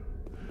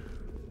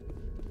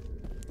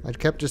 I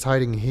kept just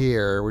hiding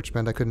here, which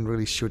meant I couldn't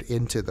really shoot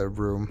into the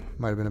room.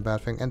 Might have been a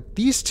bad thing. And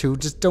these two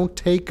just don't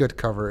take good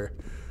cover.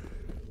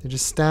 They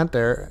just stand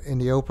there in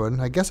the open.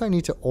 I guess I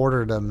need to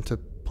order them to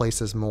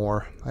places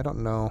more. I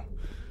don't know.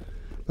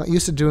 Not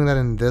used to doing that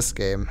in this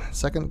game.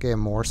 Second game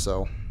more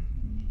so.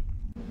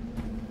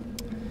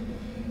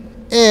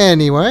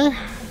 Anyway,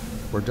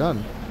 we're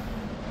done.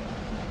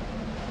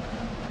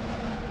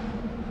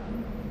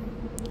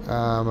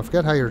 I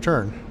forget how you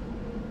return.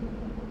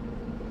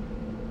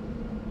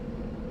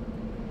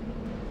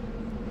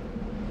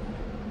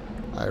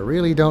 I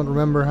really don't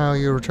remember how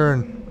you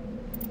return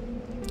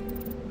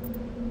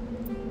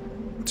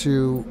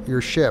to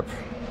your ship.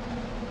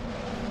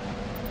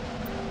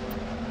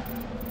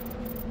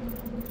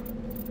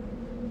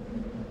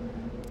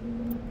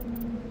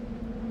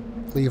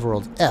 Leave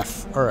world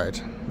F.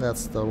 Alright,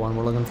 that's the one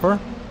we're looking for.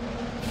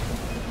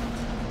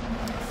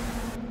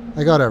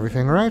 I got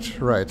everything, right?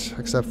 Right,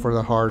 except for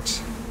the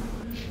heart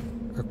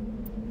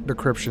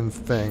decryption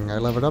thing. I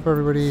leveled up,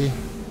 everybody.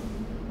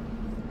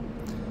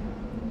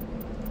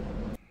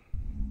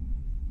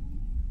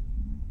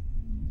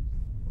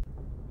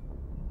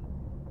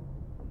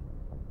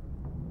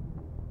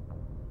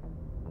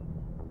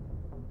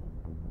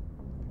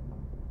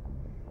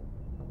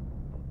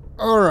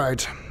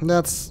 Alright,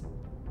 that's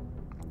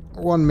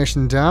one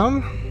mission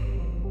down.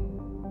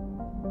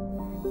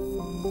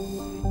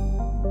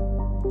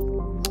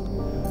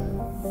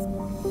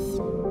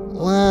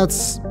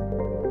 Let's...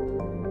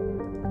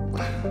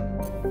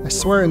 I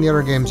swear in the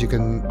other games you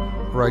can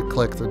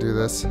right-click to do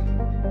this.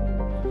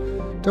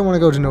 Don't want to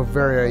go to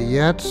Novaria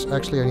yet.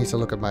 Actually, I need to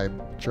look at my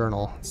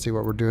journal, see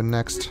what we're doing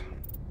next.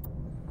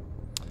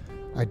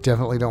 I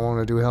definitely don't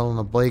want to do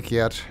Helena Blake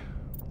yet.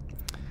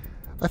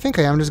 I think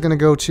I am just going to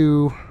go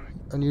to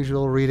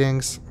Unusual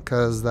Readings,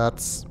 because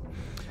that's...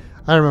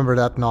 I remember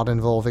that not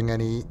involving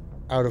any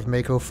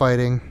out-of-Mako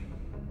fighting.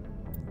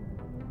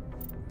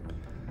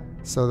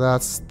 So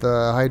that's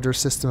the Hydra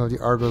system of the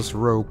Argos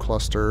Row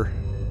cluster.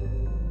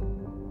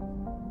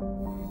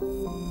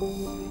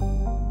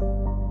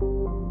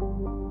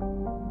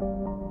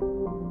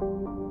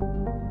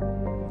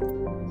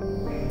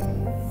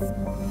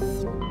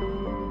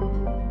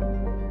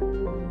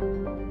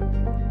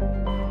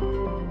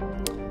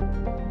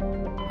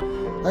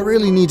 I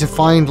really need to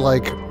find,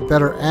 like,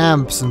 better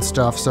amps and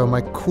stuff so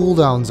my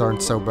cooldowns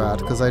aren't so bad,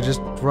 because I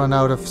just run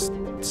out of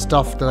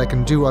stuff that I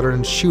can do other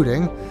than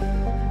shooting.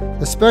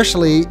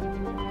 Especially,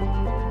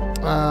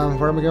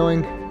 where am I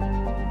going?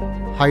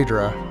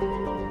 Hydra.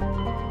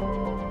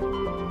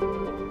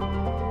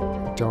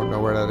 Don't know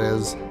where that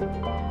is.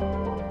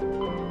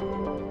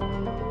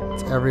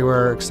 It's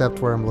everywhere except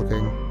where I'm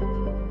looking.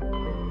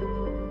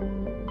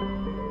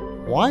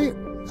 Why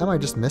am I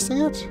just missing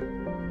it?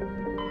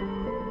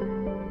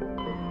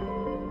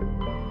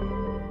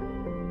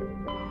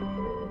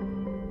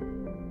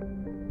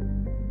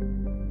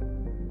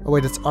 Oh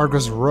wait, it's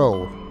Argus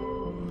Row.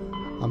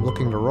 I'm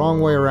looking the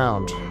wrong way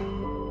around.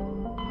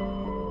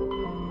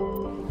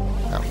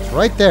 Oh, it's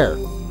right there.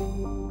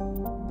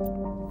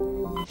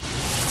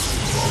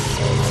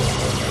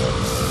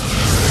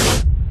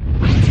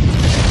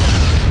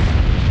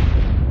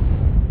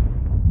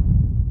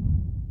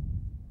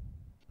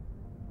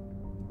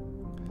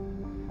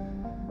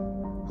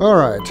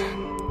 Alright,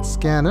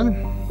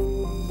 scanning.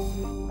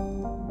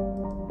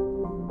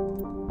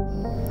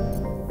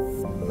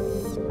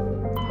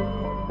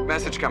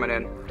 Message coming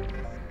in.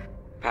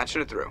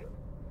 Patching it through.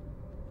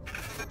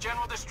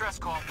 General distress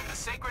call from the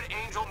Sacred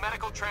Angel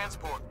Medical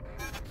Transport.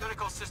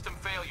 Critical system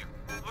failure.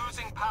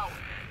 Losing power.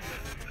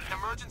 An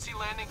emergency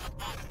landing.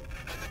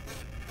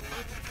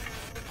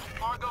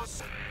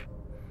 Argos.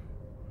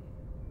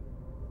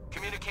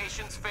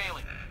 Communications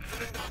failing.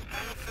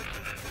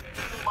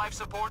 Life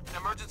support and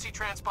emergency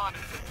transponder.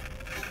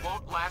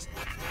 Won't last.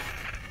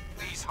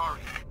 Please hurry.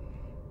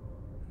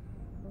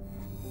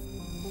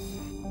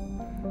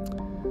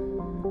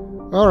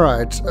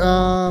 Alright,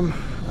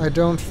 I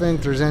don't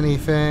think there's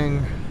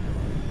anything...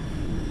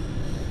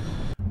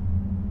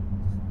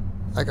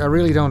 Like, I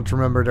really don't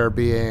remember there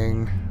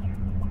being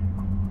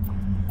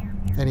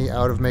any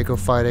out-of-Mako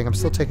fighting. I'm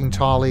still taking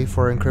Tali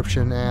for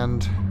encryption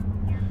and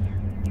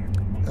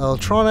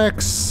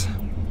electronics.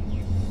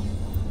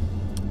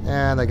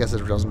 And I guess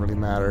it doesn't really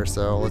matter,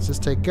 so let's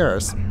just take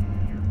Garrus.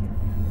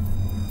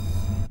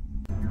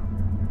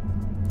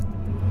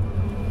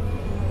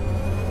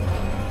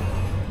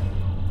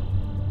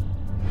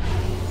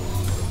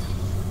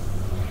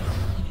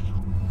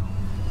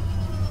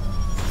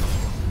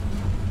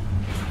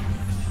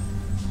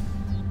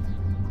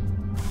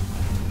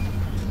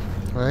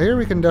 Here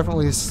we can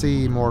definitely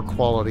see more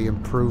quality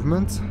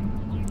improvement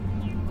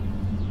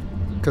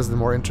because of the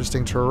more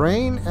interesting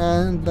terrain,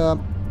 and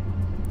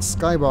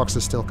skybox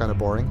is still kind of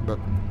boring, but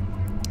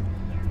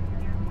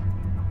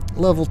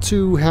level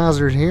 2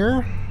 hazard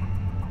here.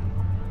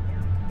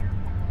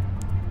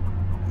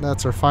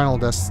 That's our final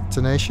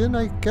destination,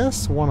 I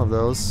guess. One of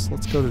those.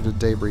 Let's go to the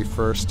debris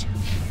first.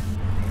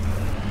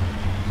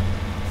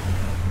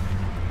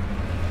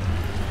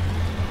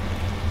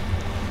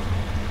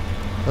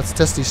 Let's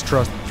test these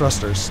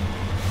thrusters.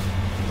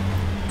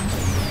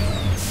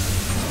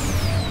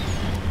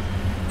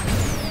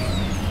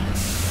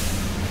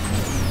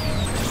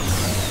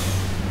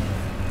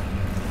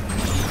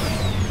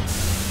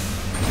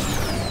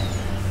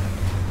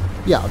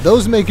 Yeah,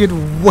 those make it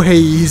way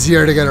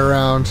easier to get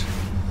around.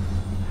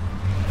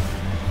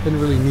 Didn't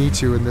really need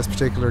to in this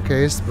particular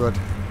case, but...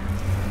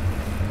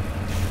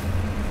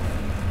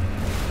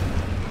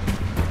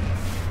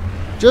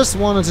 just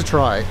wanted to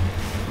try.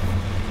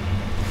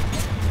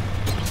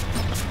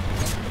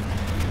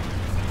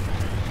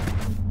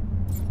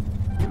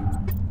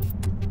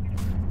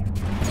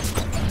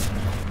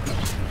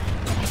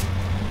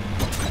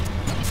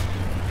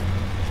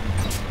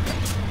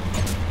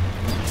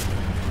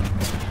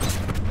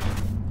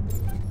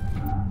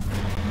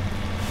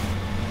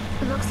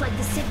 Looks like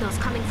the signal's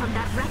coming from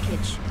that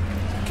wreckage.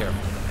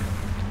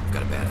 Careful. I've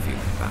got a bad feeling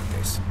about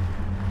this.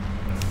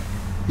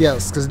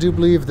 Yes, because I do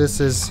believe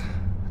this is...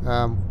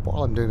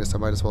 while I'm doing this, I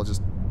might as well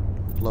just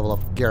level up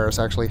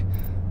Garrus, actually.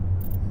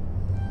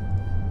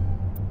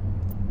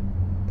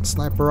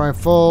 Sniper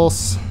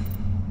rifles.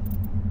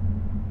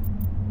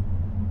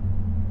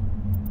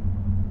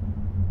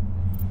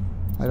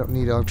 I don't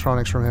need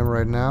electronics from him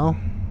right now.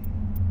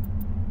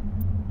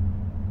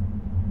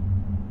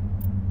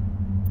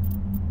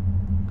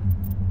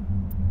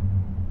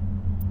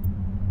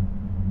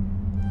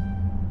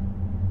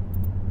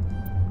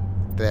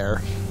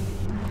 There.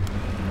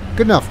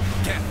 Good enough.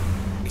 Cat,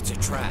 it's a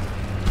trap.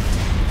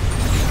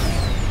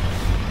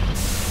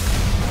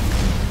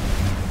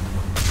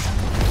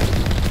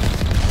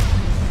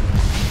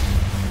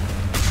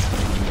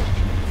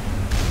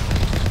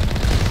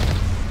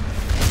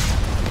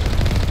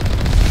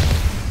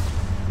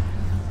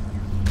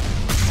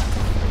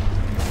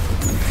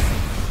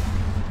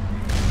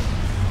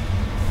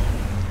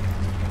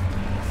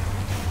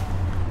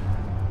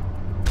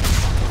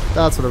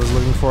 That's what I was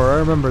looking for. I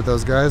remember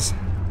those guys.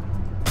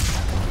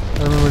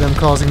 I remember them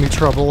causing me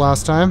trouble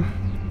last time.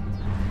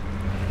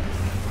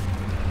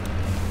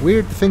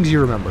 Weird things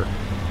you remember.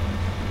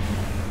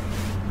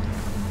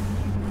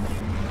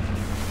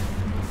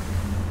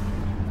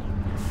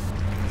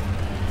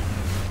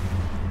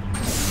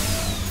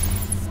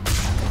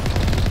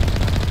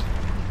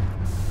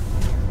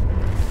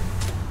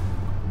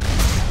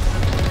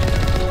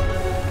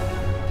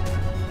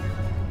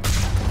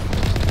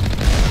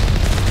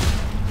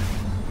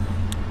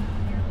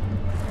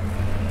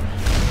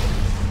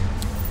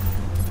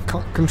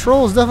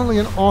 Control is definitely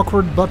an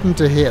awkward button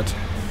to hit.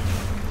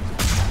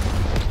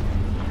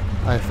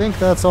 I think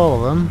that's all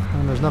of them,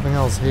 and there's nothing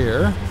else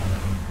here.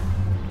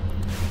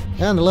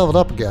 And I leveled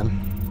up again.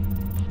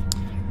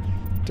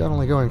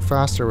 Definitely going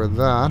faster with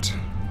that.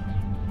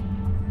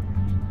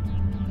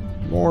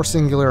 More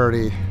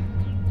singularity.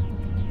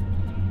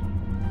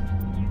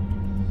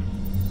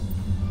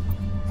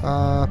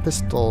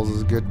 Pistols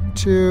is good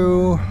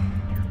too.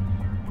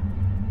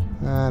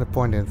 And a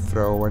point and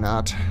throw, why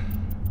not?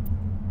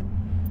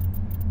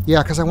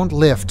 Yeah, because I want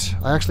lift.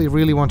 I actually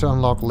really want to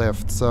unlock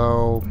lift,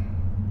 so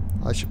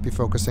I should be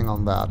focusing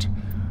on that.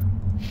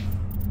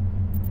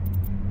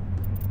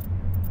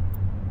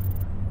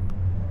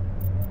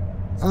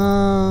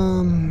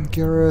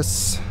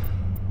 Garrus.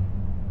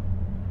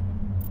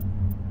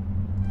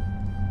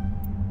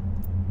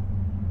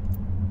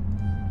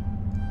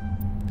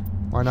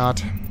 Why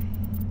not?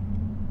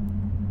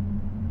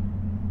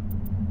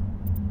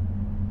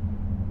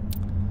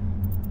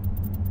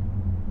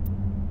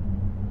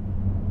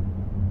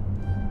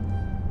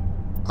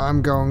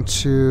 I'm going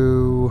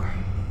to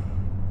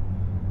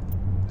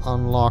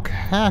unlock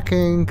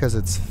hacking because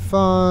it's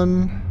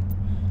fun,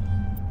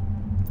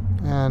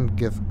 and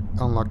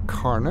unlock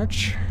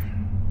carnage.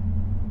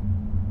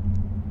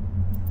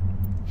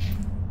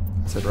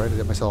 I said right, I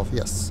did myself.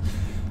 Yes.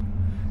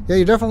 Yeah,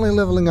 you're definitely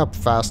leveling up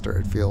faster,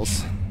 it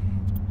feels,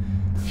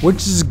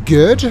 which is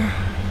good,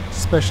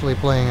 especially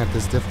playing at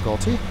this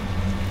difficulty.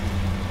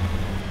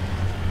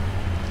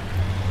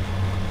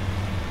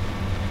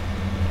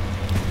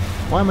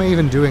 Why am I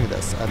even doing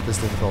this at this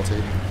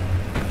difficulty?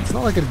 It's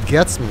not like it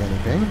gets me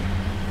anything.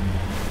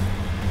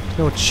 There's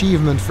no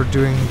achievement for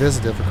doing this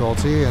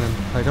difficulty, and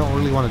I don't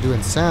really want to do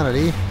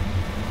insanity.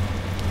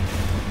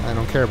 I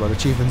don't care about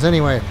achievements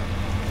anyway.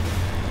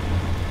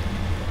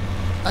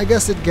 I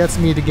guess it gets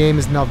me the game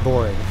is not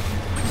boring.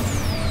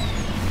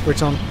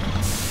 Which on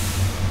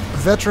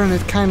Veteran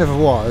it kind of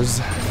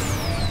was.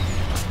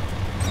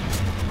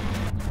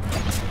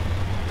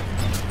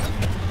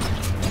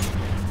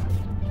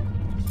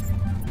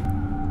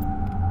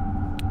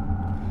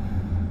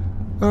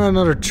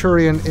 Another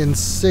Turian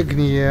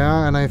insignia,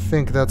 and I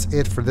think that's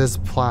it for this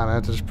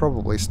planet. There's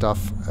probably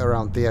stuff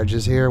around the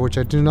edges here, which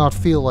I do not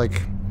feel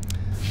like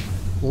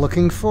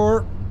looking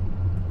for.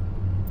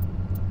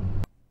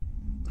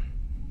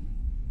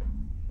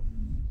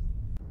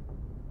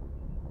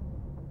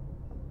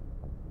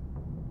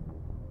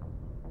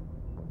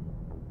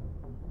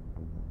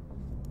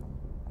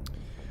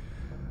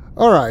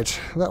 Alright,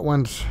 that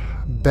went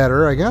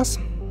better, I guess.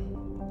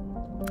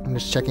 I'm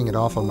just checking it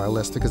off on my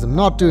list because I'm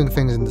not doing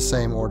things in the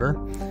same order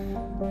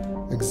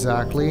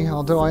exactly,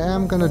 although I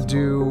am gonna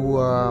do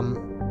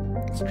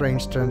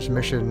Strange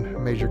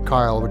Transmission Major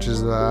Kyle, which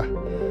is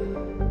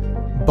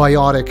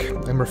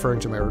Biotic. I'm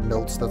referring to my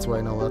notes, that's why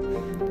I know that.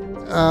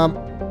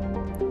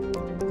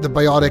 The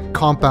Biotic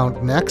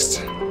compound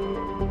next.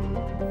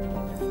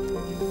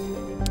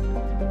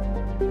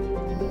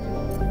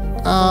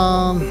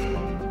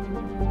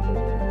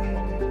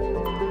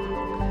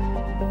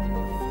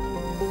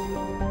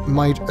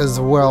 Might as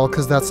well,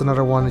 because that's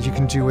another one that you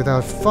can do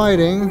without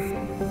fighting.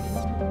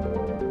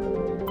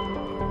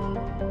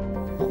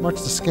 Not much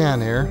to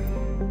scan here.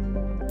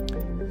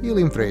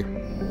 Helium 3.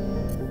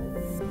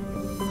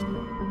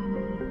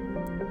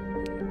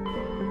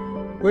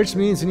 Which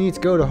means we need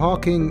to go to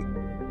Hawking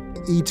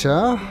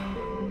Eta.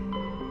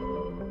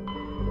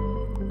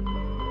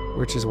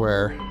 Which is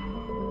where?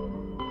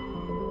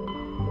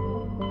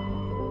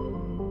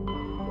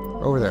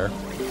 Over there.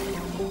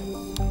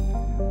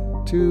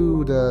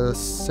 To the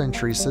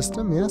Sentry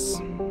system, yes.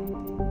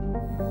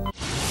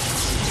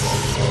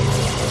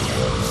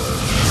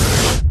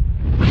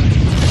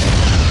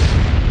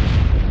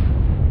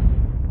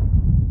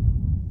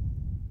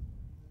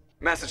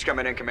 Message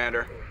coming in,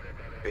 Commander.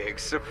 Big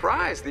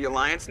surprise, the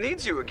Alliance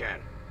needs you again.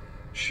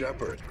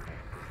 Shepard,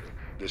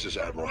 this is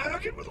Admiral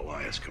Hackett with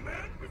Alliance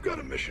Command. We've got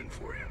a mission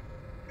for you.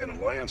 An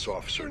Alliance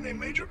officer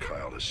named Major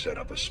Kyle has set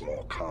up a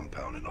small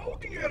compound in the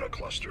Hawking Eta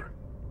cluster.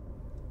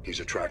 He's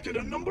attracted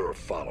a number of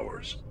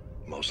followers,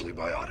 mostly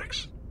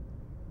biotics.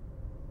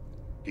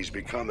 He's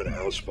become an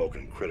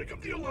outspoken critic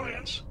of the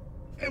Alliance,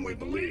 and we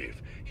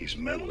believe he's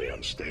mentally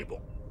unstable.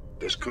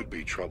 This could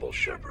be trouble,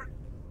 Shepard.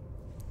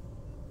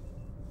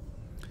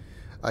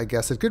 I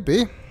guess it could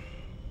be.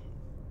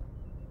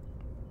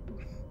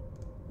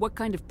 What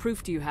kind of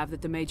proof do you have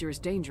that the Major is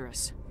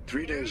dangerous?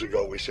 3 days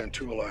ago, we sent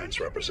 2 Alliance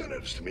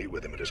representatives to meet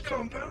with him at his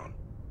compound.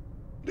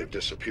 They've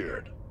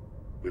disappeared.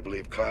 We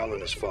believe Kyle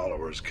and his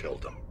followers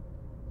killed them.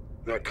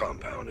 That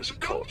compound is a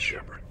cult,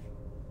 Shepard.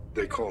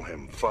 They call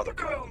him Father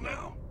Kyle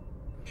now.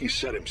 He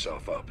set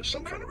himself up as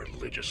some kind of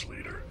religious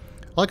leader.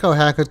 I like how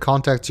Hackett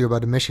contacts you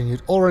about a mission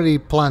you'd already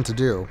planned to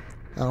do,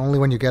 and only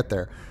when you get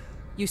there.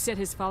 You said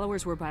his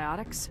followers were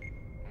biotics?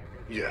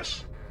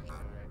 Yes.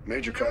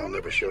 Major Kyle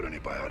never showed any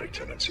biotic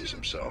tendencies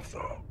himself,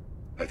 though.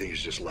 I think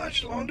he's just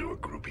latched onto a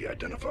group he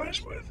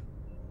identifies with.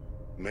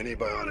 Many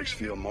biotics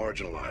feel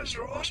marginalized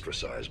or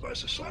ostracized by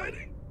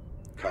society.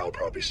 Kyle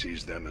probably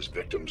sees them as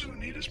victims who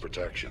need his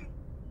protection,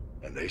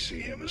 and they see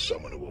him as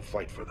someone who will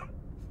fight for them.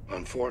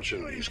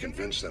 Unfortunately, he's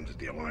convinced them that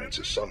the Alliance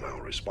is somehow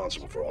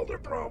responsible for all their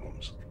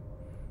problems.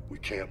 We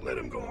can't let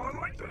him go on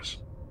like this.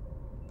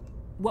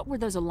 What were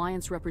those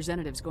Alliance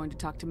representatives going to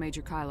talk to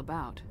Major Kyle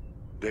about?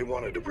 They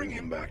wanted to bring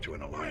him back to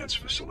an Alliance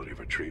facility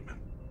for treatment.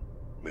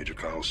 Major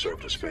Kyle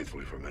served us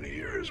faithfully for many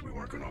years. We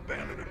weren't going to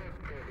abandon him.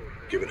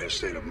 Given his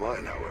state of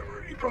mind,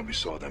 however, he probably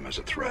saw them as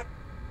a threat.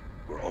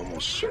 We're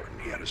almost certain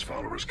he had his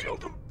followers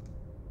killed him.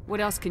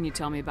 What else can you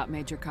tell me about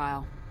Major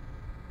Kyle?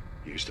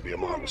 He used to be a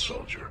model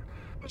soldier,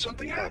 but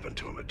something happened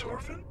to him at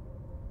Torfin.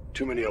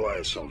 Too many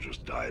Alliance soldiers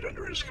died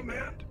under his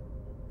command.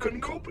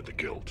 Couldn't cope with the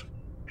guilt.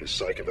 His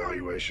psych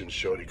evaluations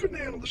showed he couldn't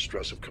handle the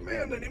stress of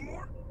command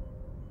anymore.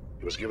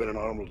 He was given an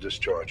honorable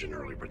discharge in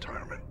early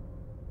retirement.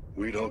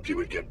 We'd hoped he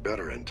would get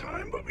better in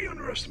time, but we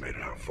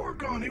underestimated how far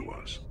gone he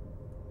was.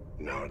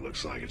 Now it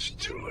looks like it's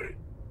too late.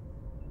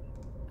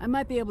 I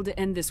might be able to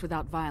end this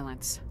without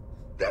violence.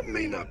 That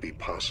may not be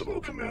possible,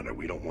 Commander.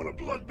 We don't want a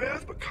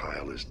bloodbath, but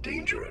Kyle is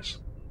dangerous.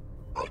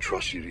 I'll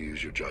trust you to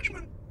use your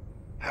judgment.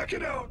 Hack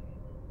it out.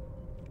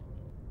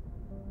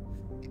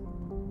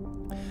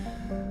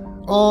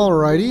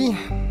 Alrighty.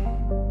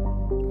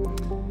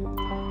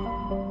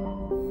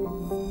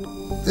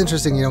 It's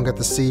interesting you don't get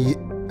to see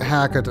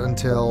Hackett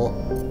until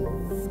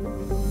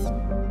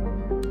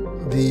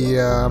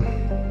the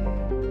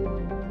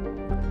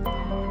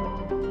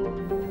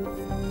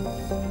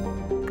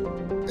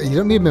you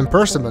don't meet him in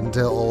person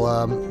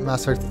until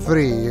Mass Effect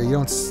 3. You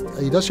don't.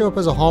 He does show up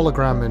as a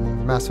hologram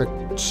in Mass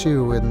Effect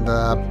 2 in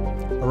the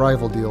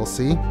Arrival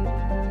DLC.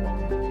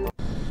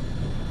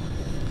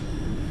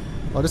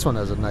 Oh, this one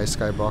has a nice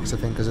skybox, I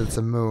think, because it's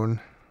a moon.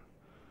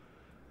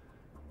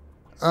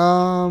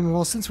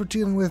 Well, since we're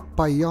dealing with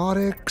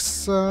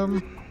biotics,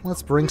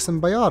 let's bring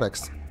some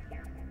biotics.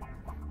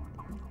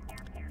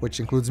 Which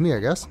includes me, I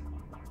guess.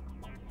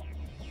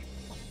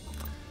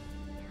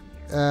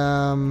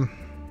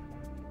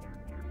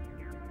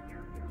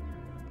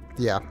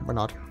 Yeah, we're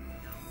not.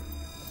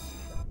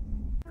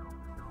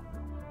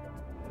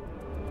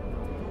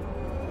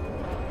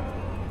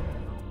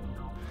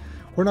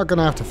 We're not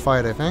gonna have to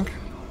fight, I think.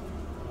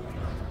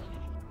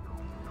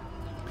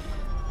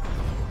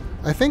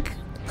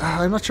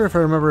 I'm not sure if I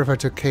remember if I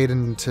took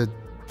Kaidan to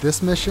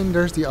this mission.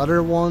 There's the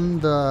other one,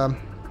 the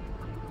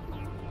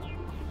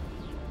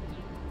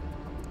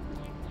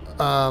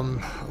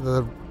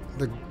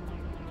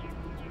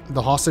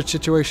hostage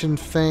situation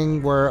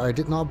thing where I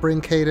did not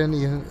bring Kaidan,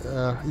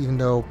 even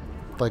though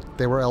like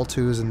they were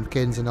L2s and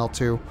Kaidan's in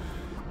L2.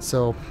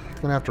 So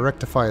I'm gonna have to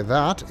rectify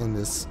that in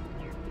this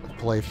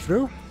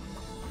playthrough.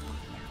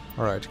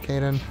 Alright,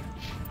 Kaidan.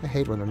 I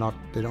hate when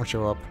they don't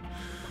show up.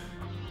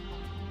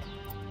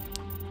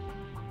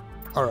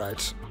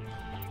 Alright.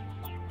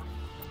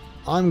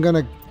 I'm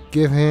gonna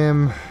give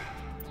him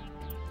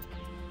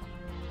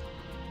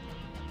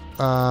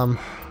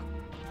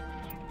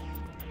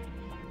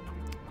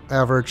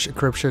average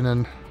encryption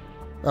and...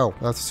 Oh,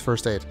 that's his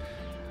first aid.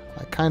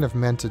 I kind of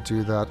meant to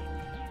do that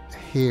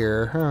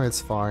here. Oh, it's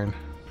fine.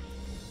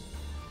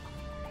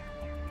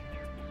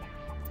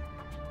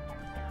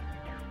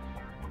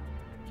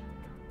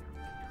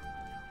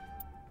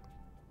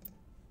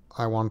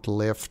 I want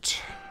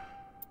lift.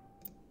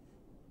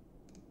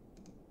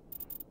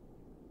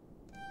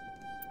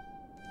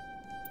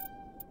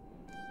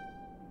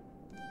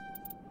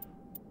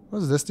 What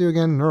does this do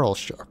again? Neural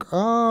shock.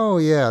 Oh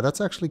yeah, that's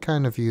actually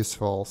kind of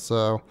useful.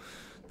 So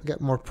if I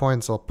get more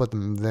points, I'll put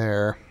them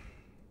there.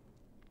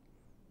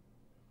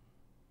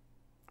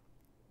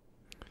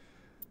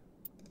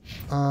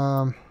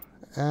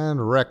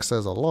 And Rex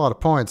has a lot of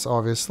points,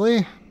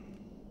 obviously.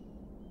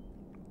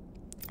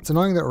 It's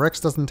annoying that Rex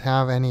doesn't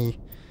have any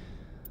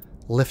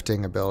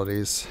lifting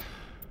abilities.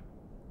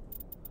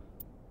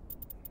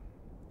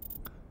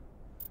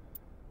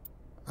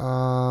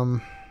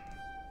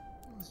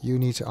 You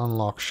need to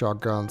unlock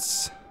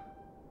shotguns.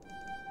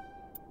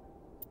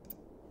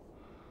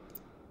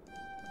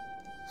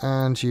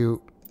 And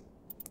you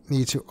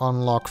need to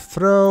unlock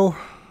throw.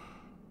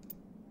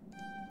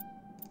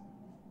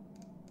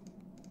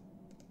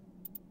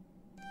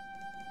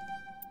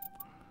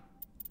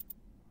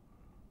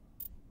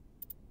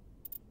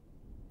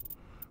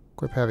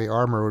 Equip heavy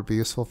armor would be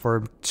useful for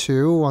him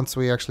too, once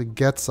we actually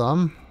get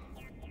some.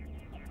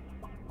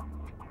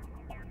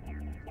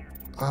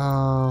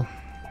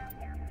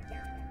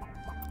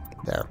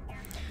 There.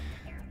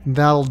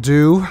 That'll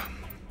do.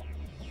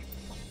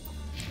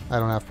 I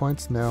don't have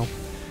points? No.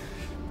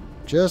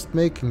 Just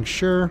making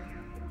sure.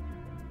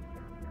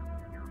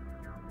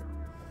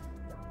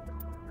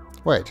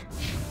 Wait.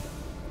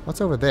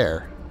 What's over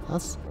there?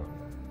 That's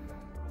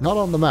not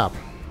on the map.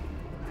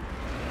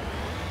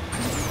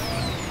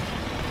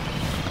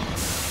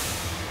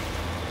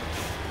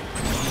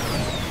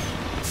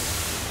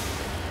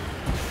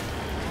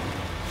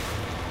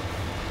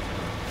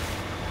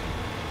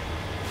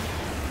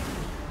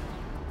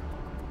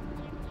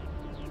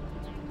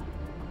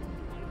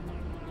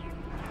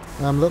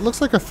 That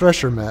looks like a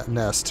Thresher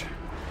nest.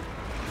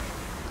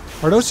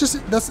 Are those just...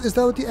 is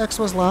that what the X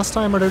was last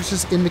time? Or are those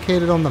just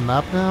indicated on the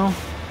map now?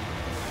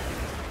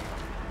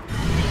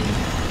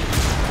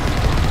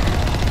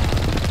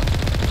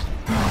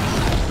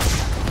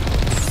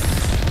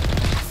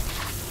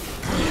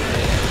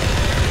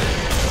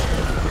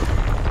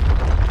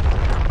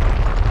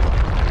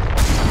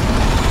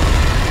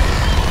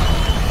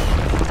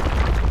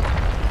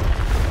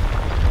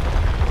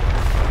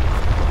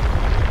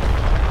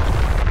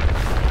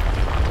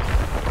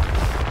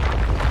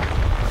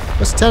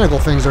 Those tentacle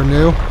things are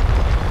new.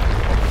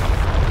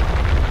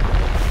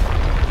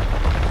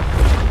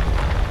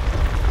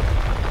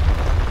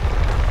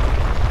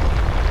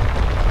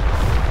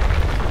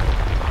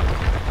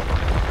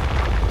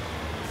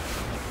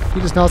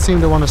 He does not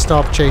seem to want to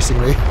stop chasing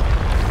me.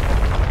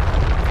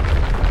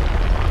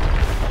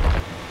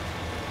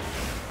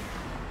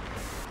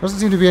 Doesn't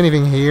seem to be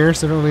anything here,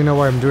 so I don't really know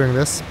why I'm doing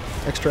this.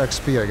 Extra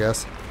XP, I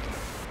guess.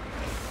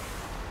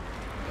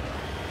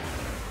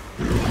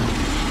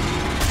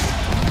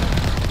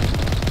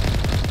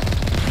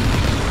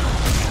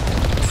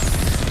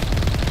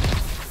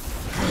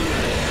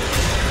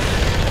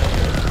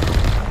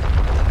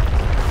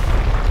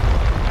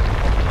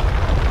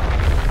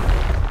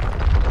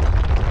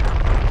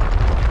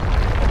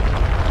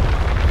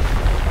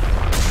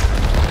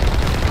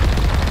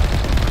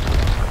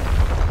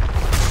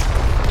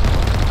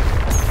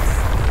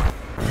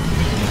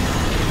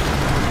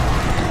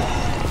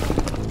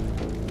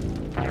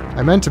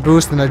 I meant to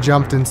boost and I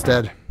jumped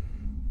instead.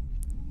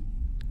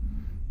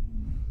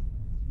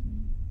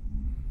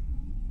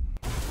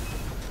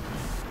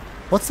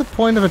 What's the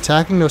point of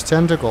attacking those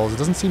tentacles? It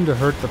doesn't seem to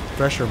hurt the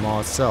Thresher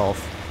Maw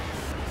itself.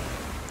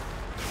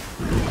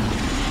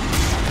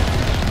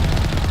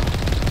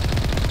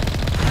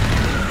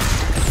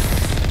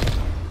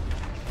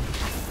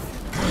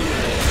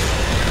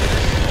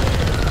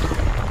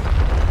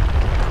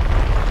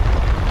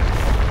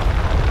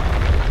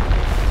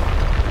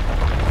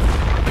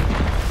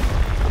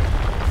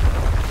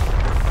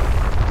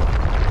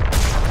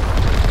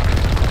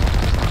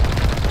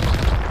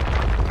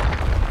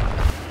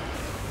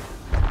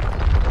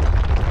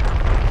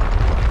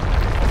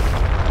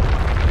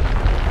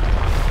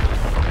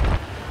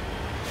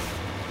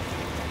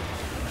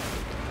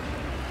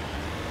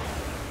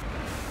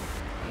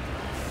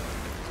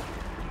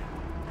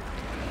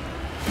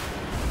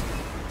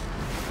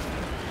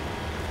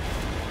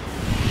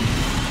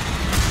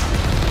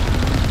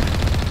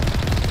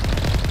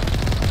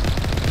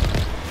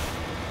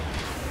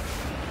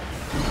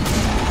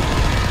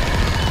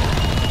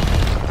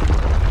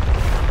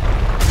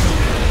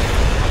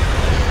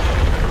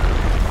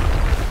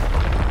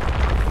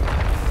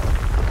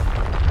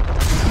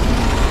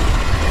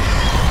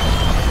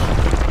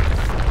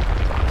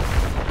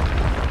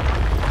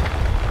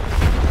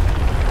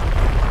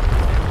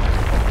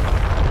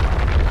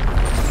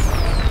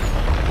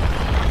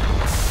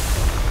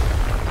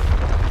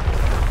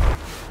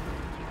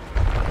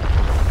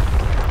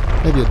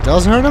 Maybe it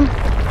does hurt him?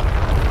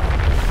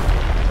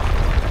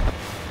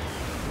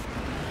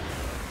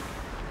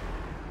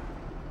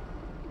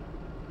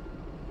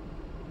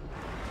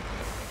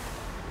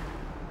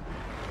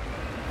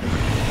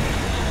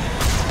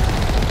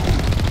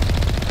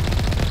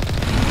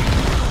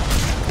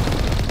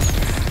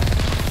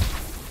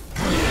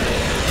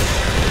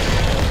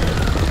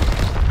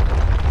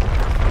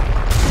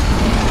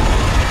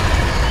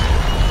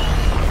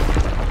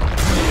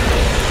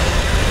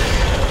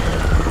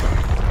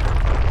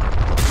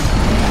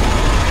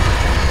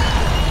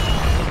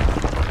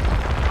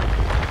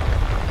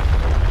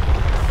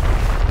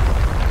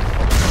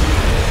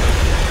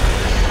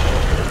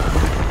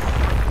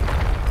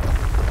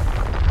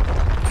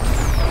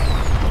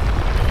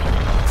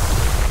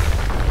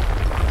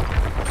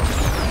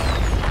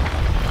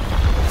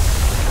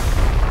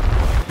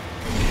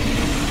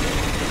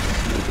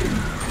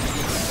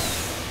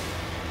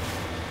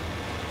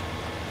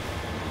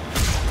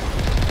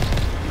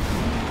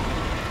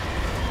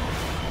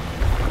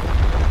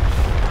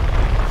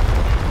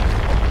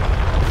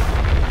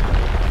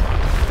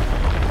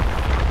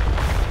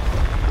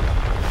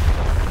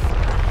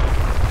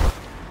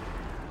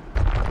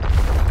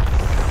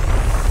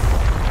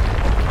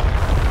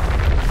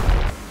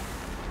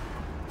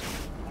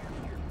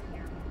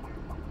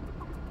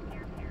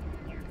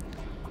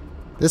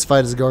 This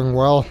fight is going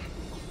well.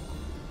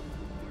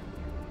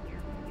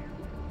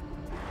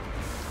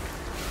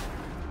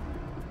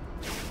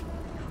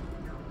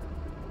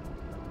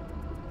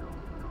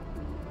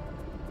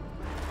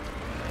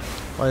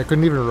 Well, I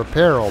couldn't even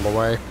repair all the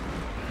way.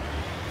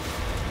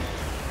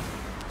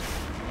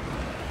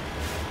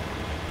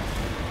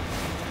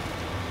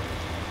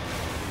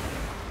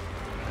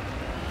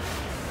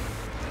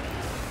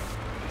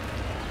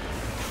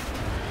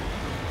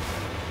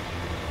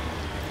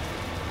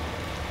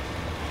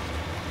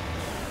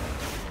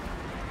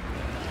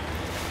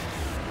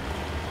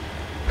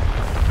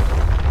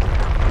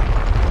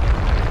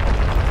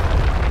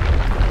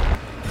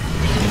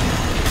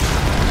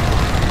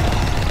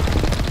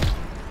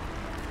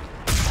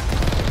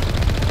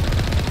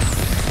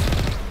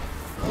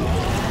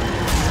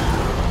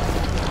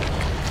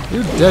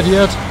 You dead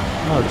yet?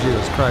 Oh,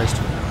 Jesus Christ.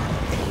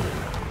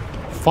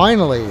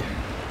 Finally!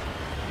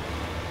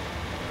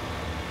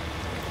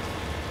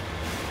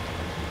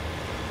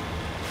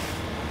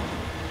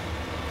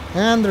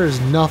 And there's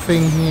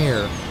nothing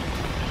here.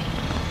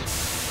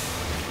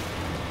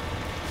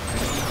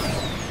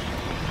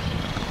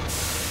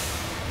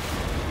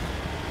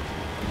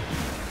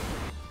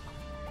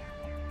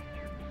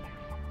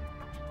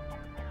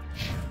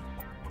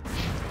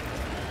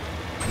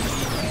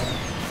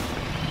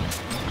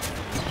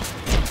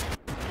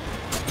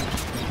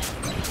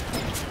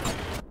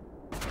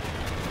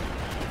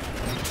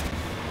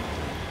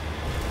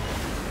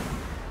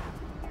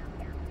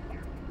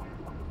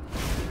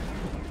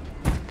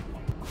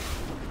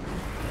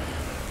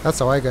 That's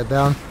how I get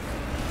down.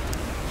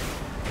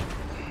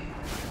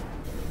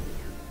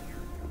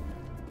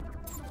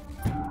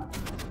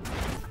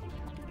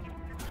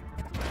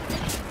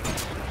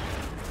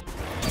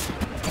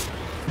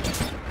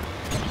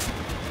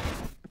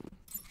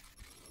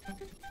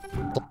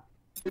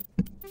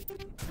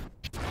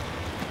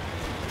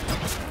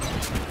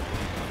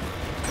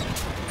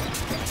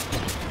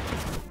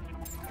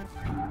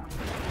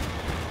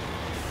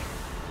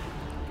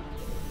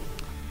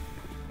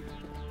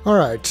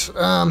 Alright,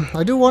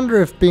 I do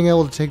wonder if being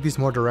able to take these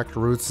more direct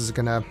routes is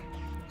gonna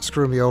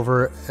screw me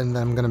over and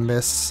then I'm gonna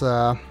miss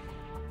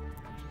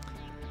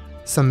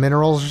some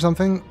minerals or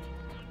something.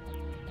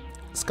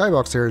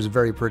 Skybox here is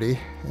very pretty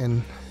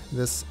in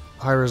this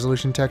high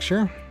resolution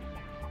texture.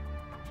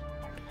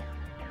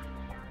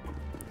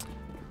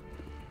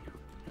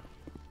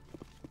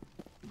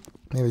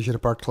 Maybe I should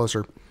have parked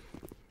closer.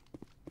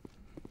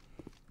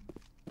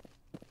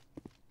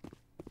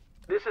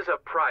 This is a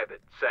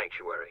private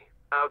sanctuary.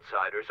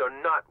 Outsiders are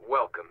not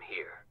welcome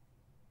here.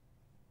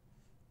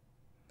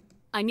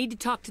 I need to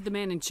talk to the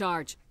man in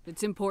charge.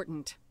 It's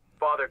important.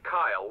 Father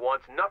Kyle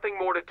wants nothing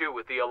more to do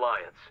with the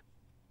Alliance.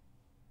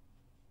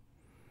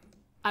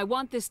 I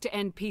want this to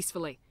end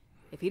peacefully.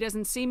 If he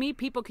doesn't see me,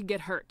 people could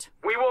get hurt.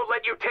 We won't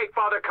let you take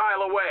Father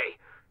Kyle away.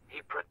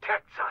 He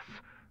protects us.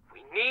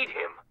 We need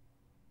him.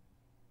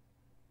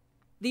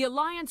 The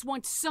Alliance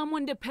wants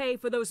someone to pay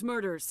for those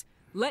murders.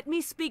 Let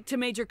me speak to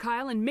Major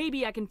Kyle and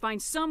maybe I can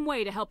find some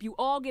way to help you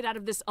all get out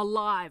of this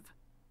alive.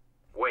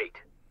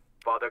 Wait.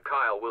 Father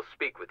Kyle will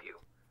speak with you.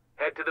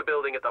 Head to the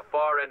building at the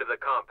far end of the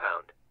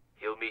compound.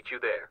 He'll meet you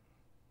there.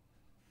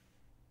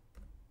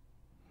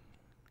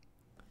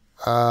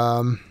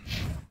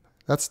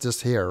 That's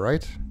just here,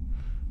 right?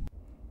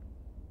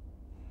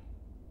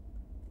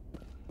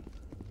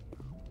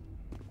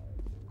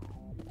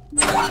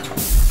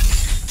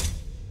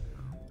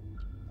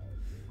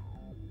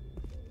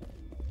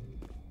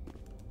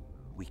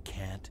 We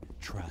can't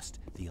trust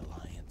the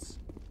Alliance.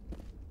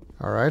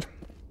 Alright.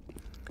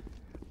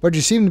 But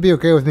you seem to be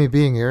okay with me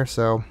being here,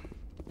 so...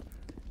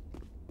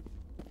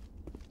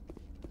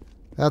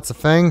 that's a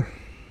thing.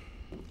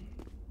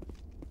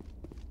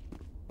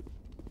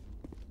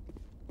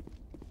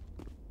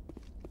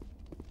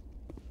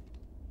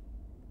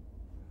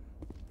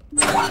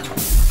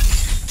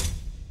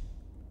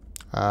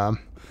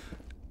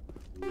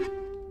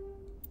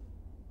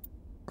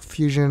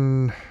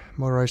 Fusion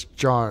motorized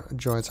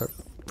joints. I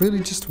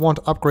really just want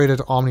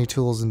upgraded Omni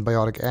tools and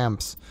Biotic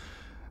amps.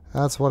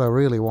 That's what I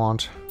really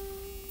want.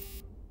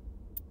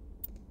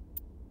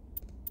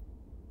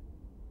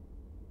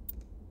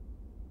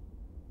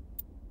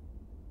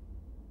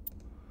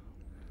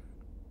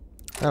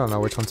 I don't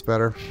know which one's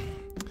better.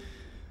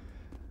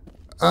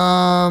 Do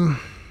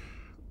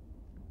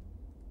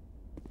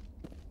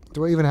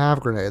I even have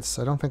grenades?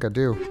 I don't think I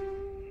do.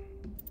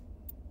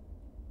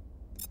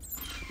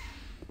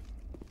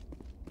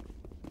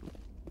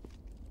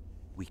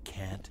 We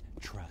can't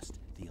trust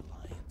the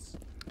Alliance.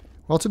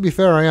 Well, to be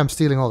fair, I am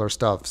stealing all their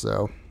stuff,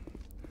 so...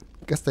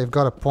 I guess they've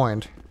got a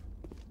point.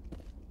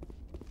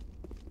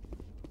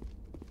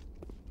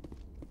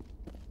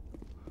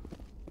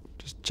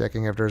 Just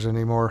checking if there's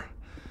any more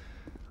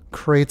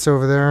crates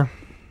over there.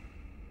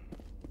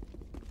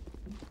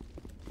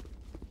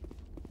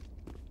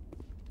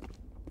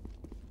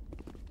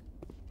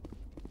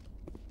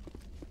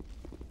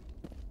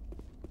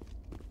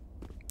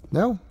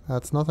 No,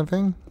 that's not a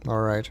thing?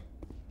 Alright.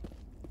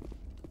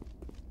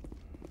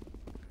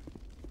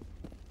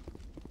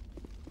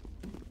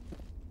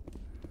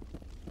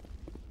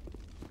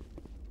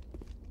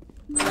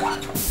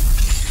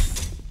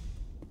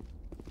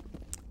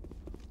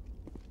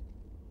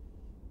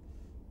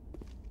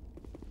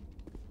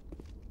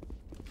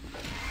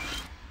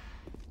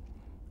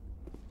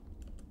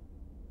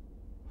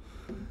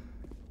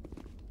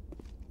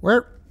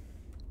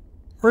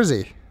 Where is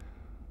he?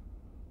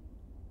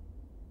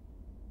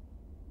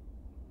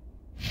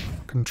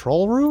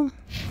 Control room?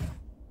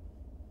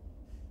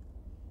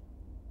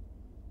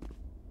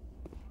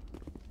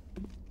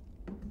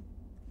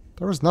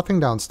 There was nothing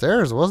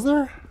downstairs, was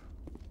there?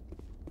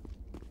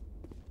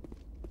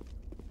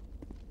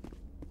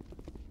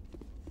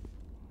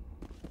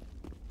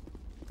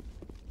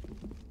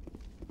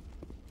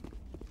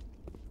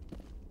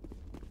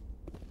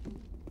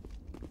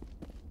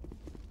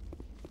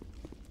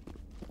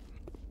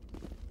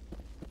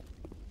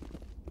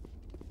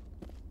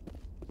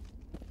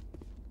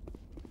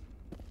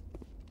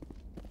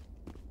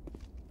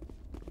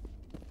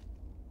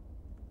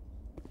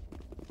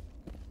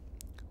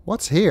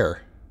 What's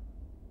here?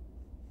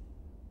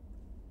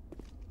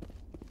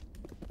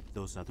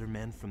 Those other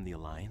men from the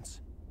Alliance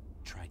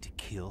tried to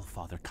kill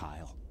Father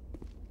Kyle.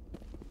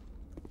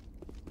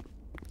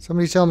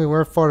 Somebody tell me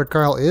where Father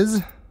Kyle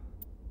is?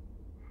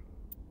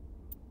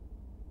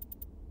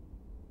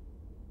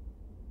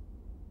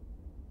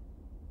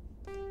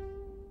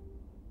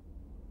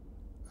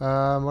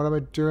 What am I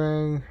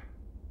doing?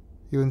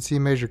 UNC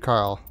Major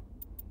Kyle.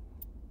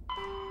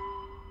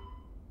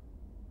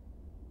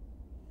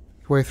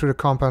 way through the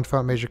compound,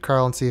 find Major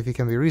Kyle, and see if he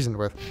can be reasoned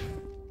with.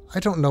 I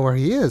don't know where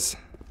he is.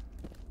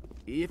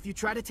 If you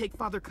try to take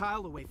Father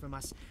Kyle away from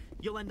us,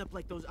 you'll end up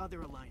like those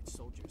other Alliance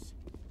soldiers.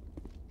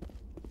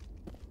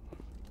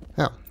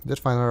 Yeah, did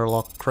find another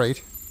locked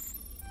crate.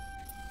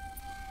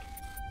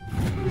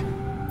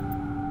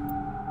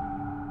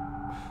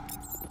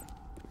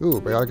 Ooh,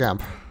 biotic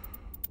amp.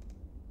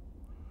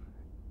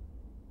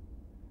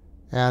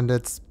 And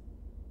it's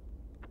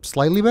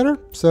slightly better,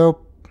 so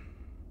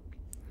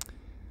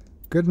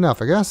good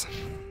enough, I guess.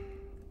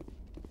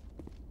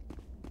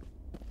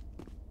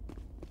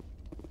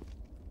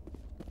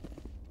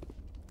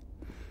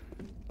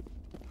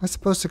 Am I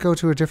supposed to go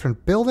to a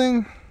different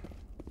building?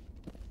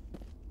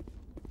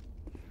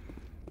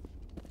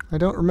 I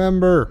don't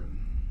remember.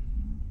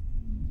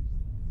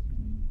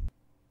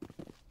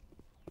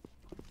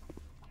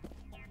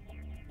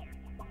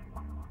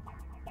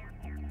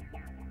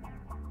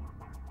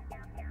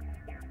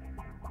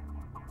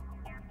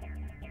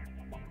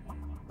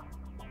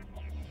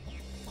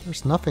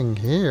 There's nothing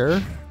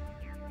here.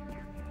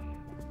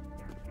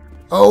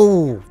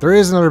 Oh, there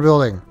is another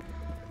building.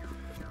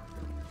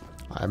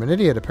 I'm an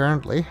idiot,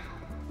 apparently.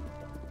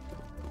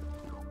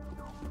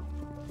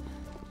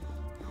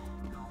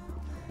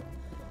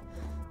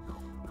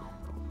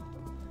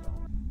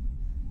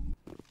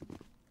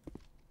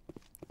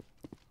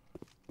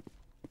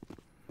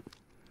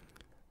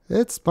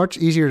 It's much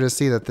easier to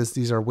see that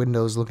these are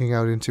windows looking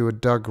out into a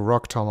dug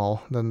rock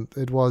tunnel than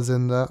it was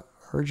in the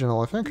original,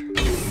 I think.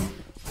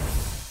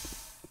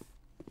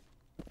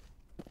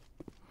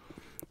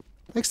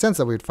 Makes sense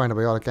that we'd find a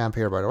biotic amp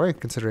here, by the way,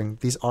 considering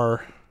these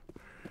are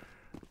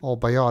all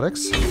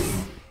biotics.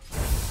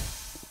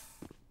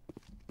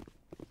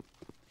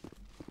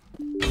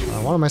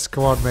 One of my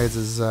squad mates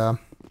is...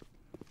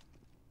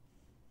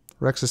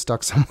 Rex is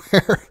stuck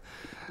somewhere.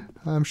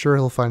 I'm sure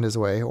he'll find his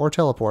way, or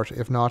teleport,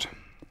 if not.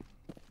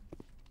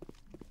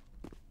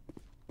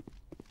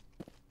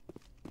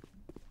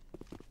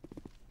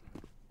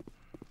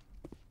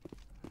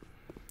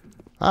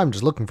 I'm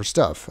just looking for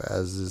stuff,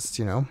 as is,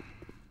 you know,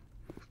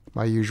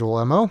 my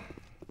usual MO.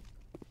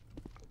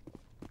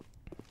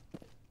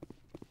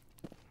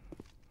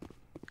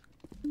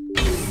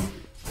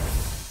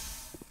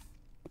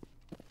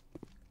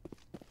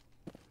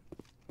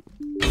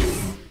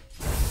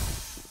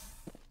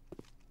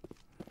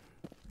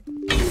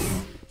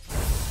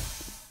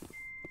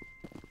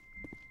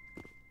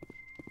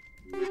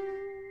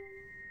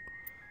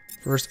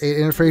 First aid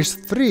interface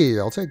 3,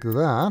 I'll take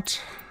that.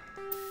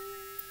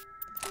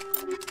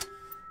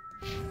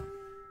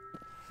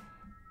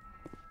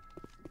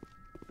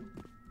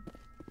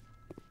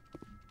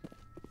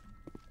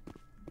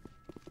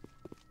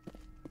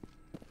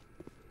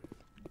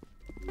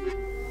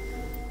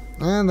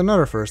 And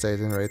another first aid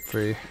in rate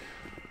 3.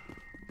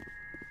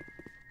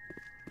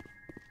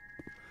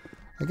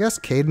 I guess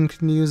Caden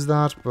can use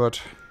that,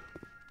 but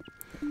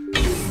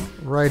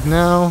right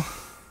now,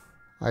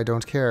 I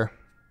don't care.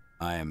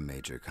 I am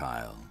Major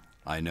Kyle.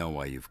 I know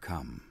why you've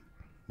come.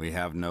 We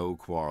have no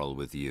quarrel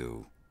with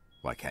you.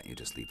 Why can't you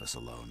just leave us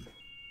alone?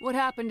 What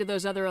happened to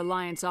those other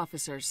Alliance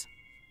officers?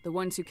 The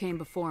ones who came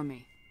before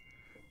me?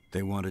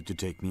 They wanted to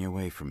take me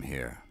away from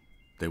here.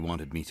 They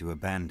wanted me to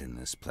abandon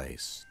this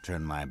place,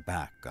 turn my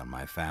back on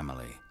my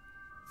family.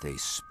 They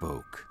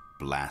spoke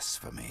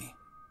blasphemy.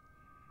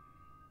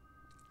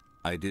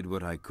 I did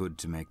what I could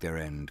to make their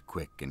end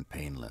quick and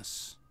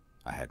painless.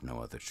 I had no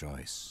other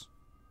choice.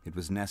 It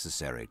was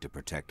necessary to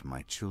protect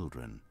my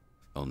children.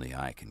 Only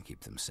I can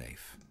keep them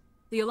safe.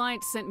 The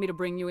Alliance sent me to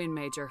bring you in,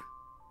 Major.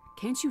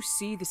 Can't you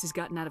see this has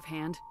gotten out of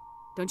hand?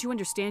 Don't you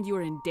understand you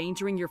are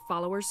endangering your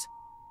followers?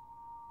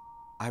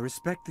 I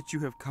respect that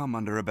you have come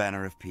under a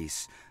banner of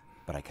peace,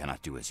 but I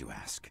cannot do as you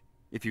ask.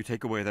 If you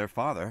take away their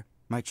father,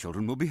 my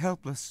children will be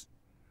helpless.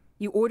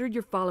 You ordered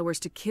your followers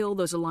to kill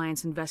those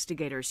Alliance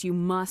investigators. You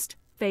must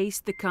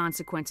face the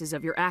consequences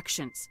of your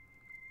actions.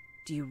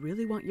 Do you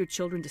really want your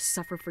children to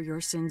suffer for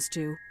your sins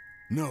too?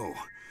 No,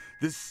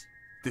 this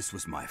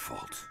was my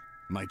fault.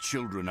 My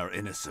children are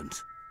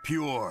innocent,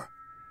 pure.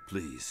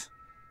 Please,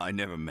 I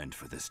never meant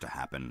for this to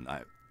happen.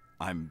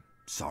 I'm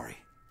sorry.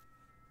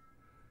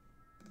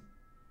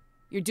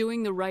 You're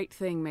doing the right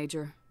thing,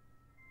 Major.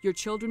 Your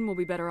children will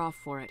be better off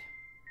for it.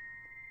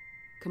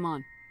 Come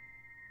on.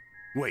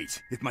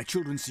 Wait, if my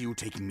children see you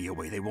taking me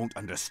away, they won't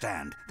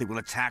understand. They will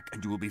attack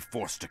and you will be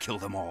forced to kill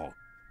them all.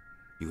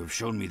 You have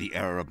shown me the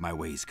error of my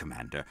ways,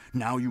 Commander.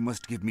 Now you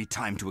must give me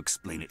time to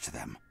explain it to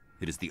them.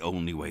 It is the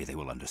only way they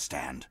will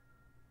understand.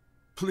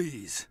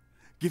 Please,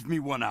 give me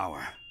 1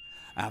 hour.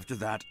 After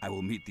that, I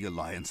will meet the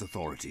Alliance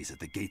authorities at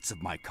the gates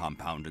of my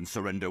compound and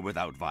surrender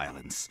without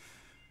violence.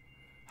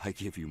 I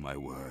give you my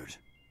word.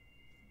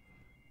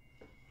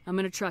 I'm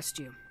gonna trust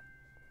you.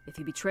 If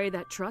you betray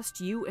that trust,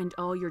 you and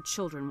all your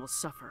children will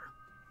suffer.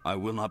 I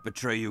will not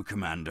betray you,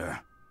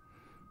 Commander.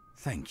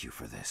 Thank you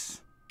for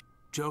this.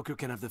 Joker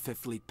can have the 5th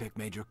Fleet pick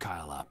Major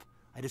Kyle up.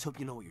 I just hope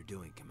you know what you're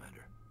doing,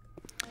 Commander.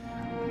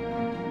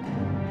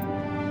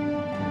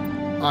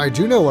 I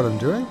do know what I'm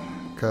doing,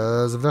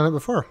 because I've done it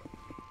before.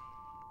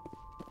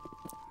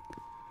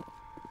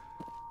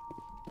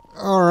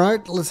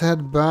 Alright, let's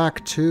head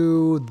back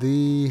to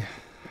the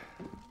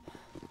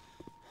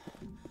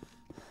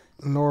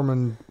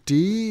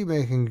Normandy,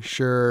 making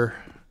sure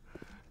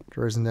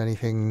there isn't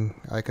anything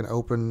I can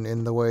open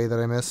in the way that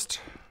I missed.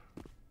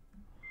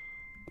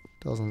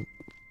 Doesn't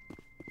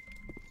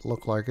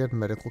look like it.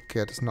 Medical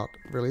kit is not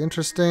really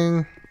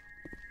interesting.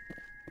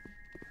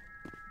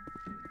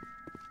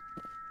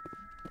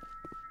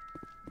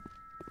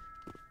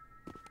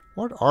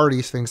 What are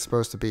these things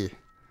supposed to be?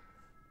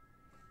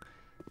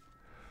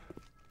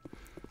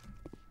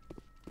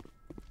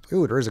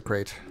 Ooh, there is a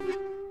crate.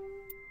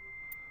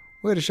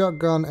 With a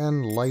shotgun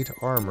and light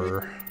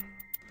armor.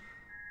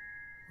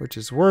 Which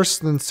is worse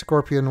than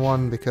Scorpion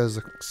 1 because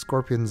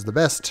Scorpion's the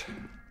best.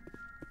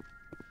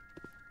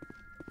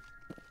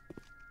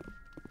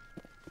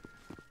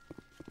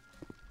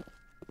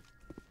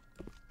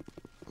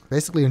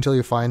 Basically, until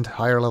you find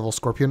higher level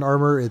Scorpion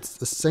armor, it's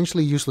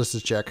essentially useless to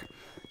check.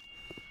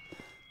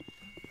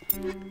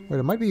 Wait,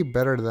 it might be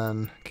better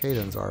than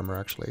Kaiden's armor,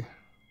 actually.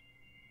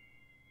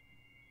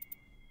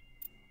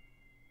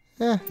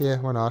 Yeah,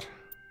 why not?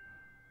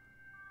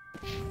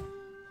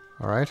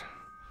 Alright.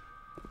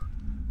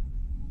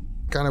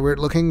 Kinda weird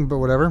looking, but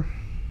whatever.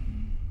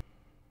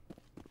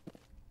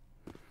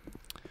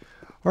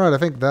 Alright, I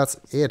think that's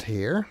it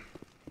here.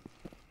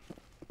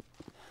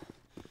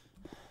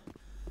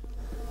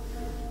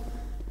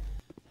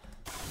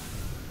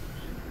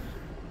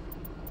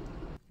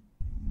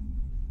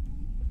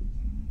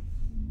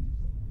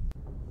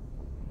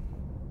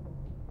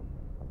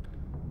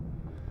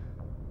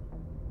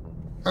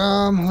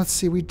 Let's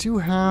see, we do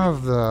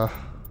have the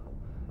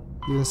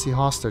UNC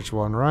hostage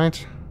one,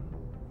 right?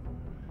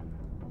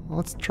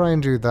 Let's try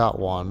and do that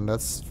one.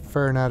 That's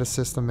Farinata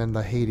system in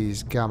the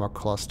Hades Gamma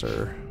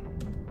cluster.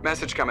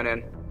 Message coming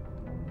in.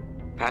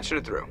 Patching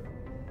it through.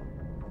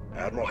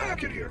 Admiral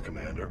Hackett here,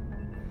 Commander.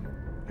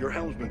 Your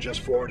helmsman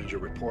just forwarded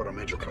your report on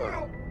Major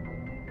Kyle.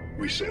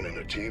 We sent in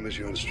a team as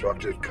you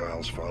instructed.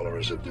 Kyle's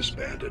followers have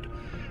disbanded,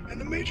 and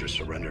the Major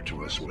surrendered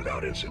to us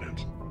without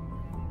incident.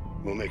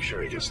 We'll make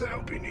sure he gets the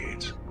help he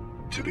needs.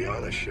 To be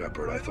honest,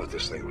 Shepard, I thought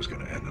this thing was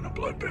going to end in a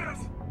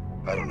bloodbath.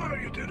 I don't know how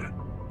you did it,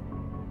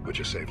 but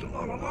you saved a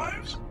lot of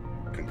lives.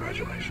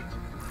 Congratulations.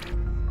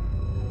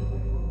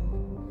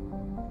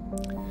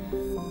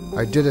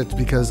 I did it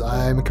because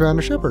I'm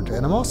Commander Shepard,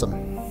 and I'm awesome.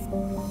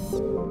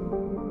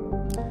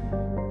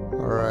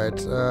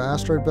 Alright,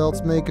 asteroid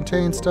belts may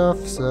contain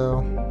stuff,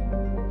 so...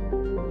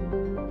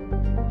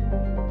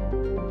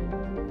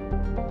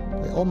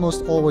 they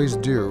almost always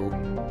do.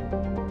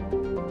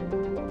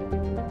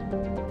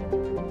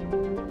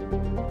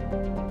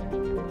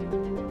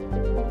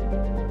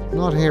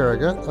 Not here, I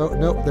guess. Oh,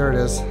 nope, there it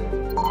is.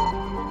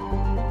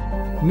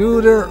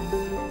 Knew there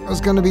was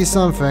gonna be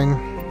something.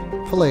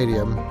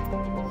 Palladium.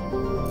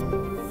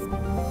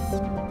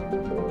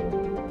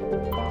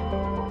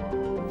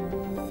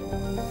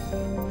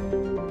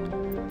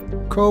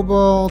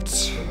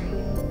 Cobalt.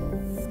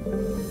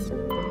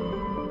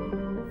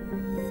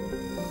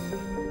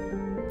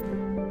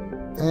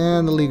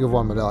 And the League of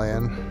One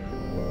medallion.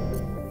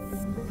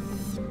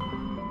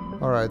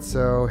 Alright,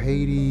 so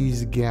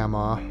Hades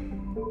Gamma.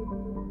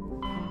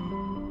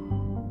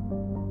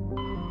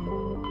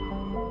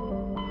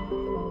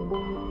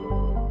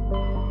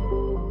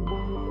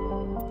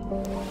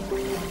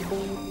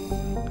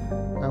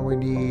 And we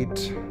need...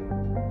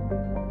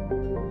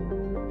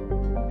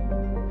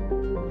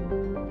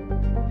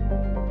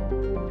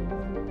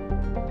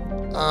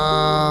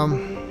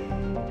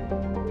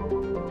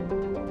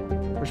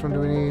 which one do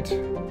we need?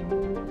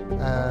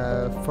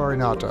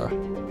 Farinata.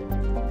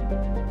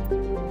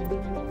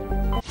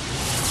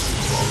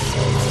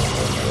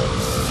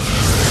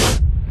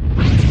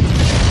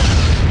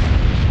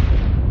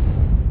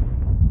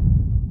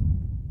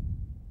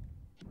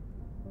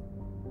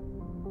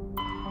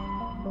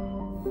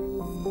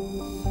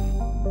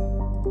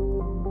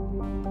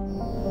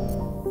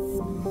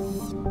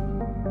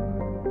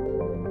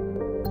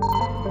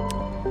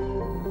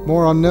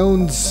 More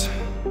unknowns.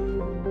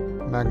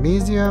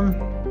 Magnesium.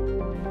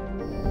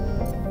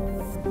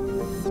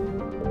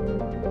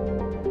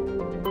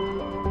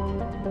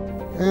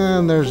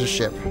 And there's a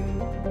ship.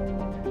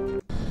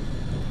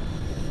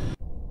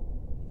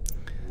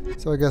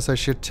 So I guess I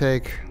should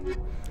take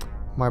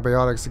my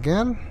biotics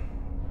again.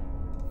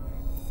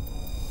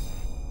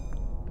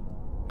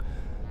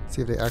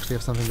 See if they actually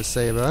have something to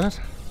say about it.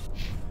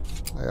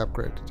 I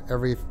upgraded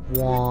every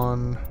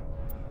one.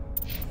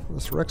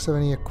 Does Rex have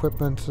any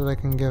equipment that I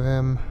can give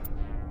him?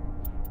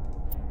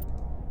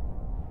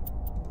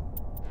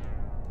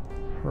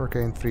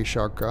 Hurricane 3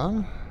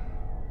 shotgun.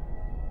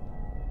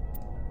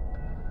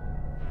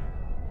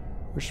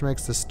 Which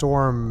makes the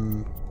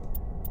storm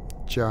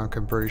junk,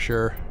 I'm pretty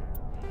sure.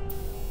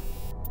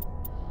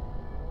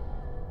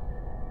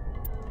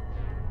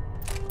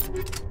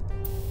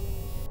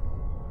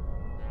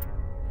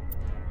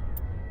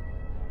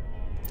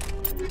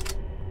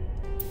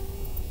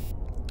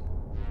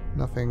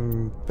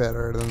 Nothing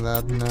better than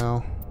that,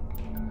 no.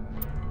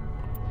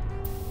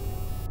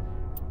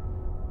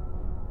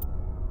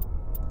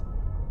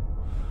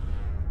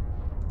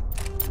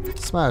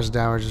 Smash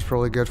damage is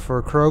probably good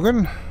for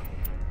Krogan.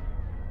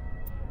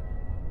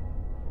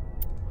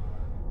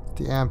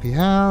 The amp he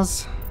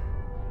has.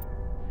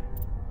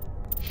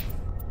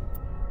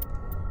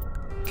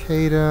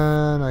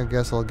 Kaden, I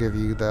guess I'll give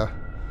you the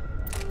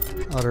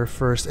other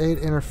first aid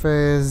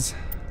interface.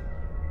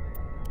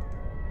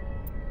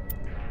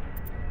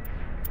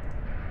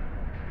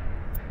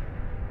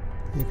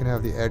 You can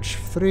have the Edge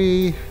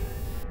 3.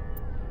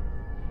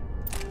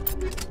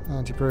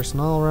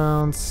 Anti-personnel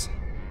rounds.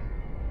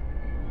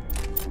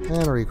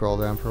 And a recoil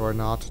damper, why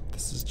not?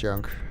 This is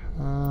junk.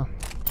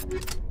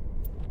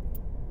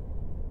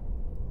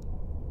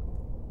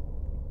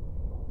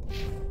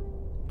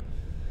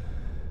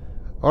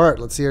 Alright,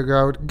 let's see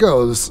how it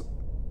goes.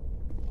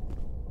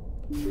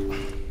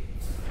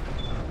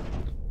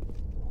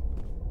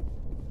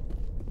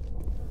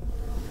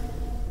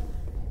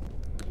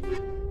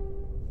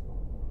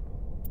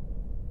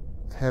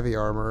 Heavy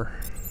armor.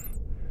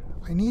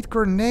 I need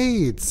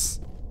grenades!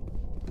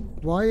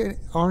 Why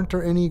aren't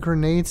there any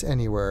grenades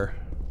anywhere?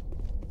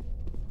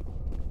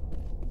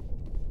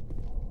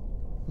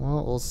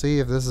 Well, we'll see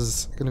if this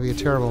is going to be a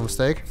terrible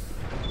mistake.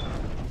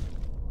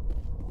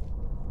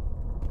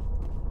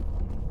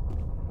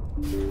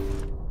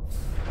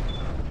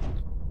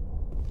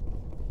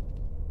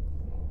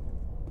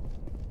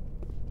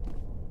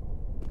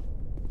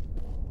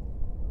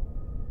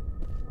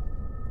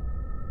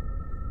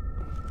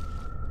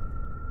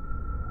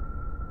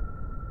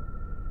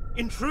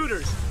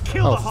 Intruders!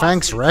 Kill the Oh,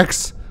 thanks, hostage.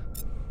 Rex.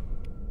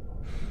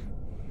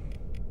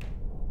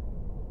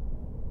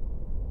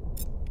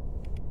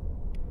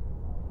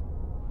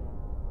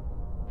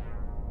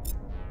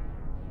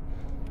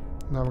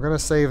 Now I'm gonna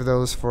save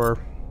those for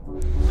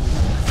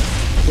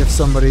if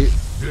somebody.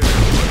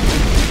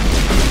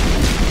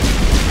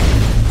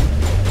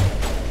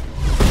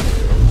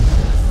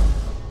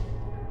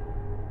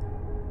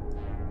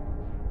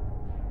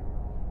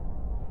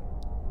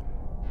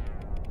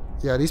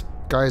 Yeah, these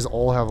guys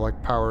all have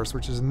like powers,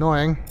 which is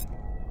annoying.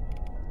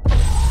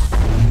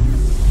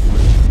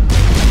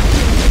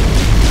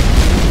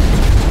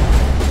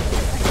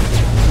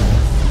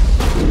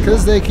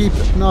 Because they keep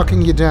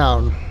knocking you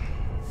down.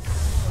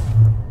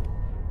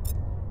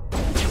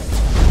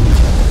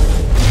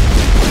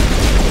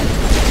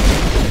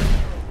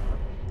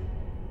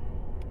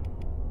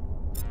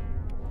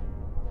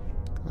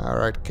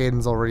 Alright,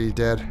 Caden's already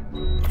dead.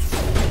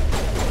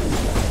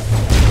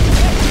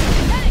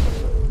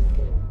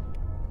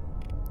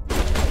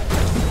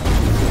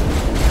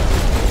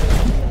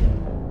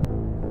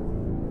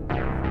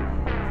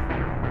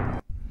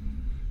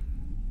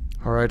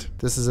 Alright,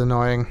 this is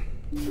annoying.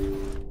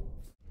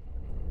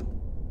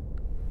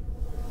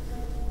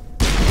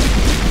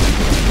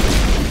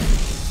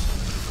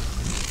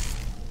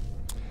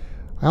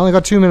 I only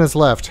got 2 minutes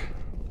left.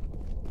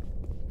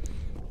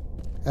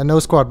 And no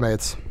squad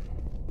mates.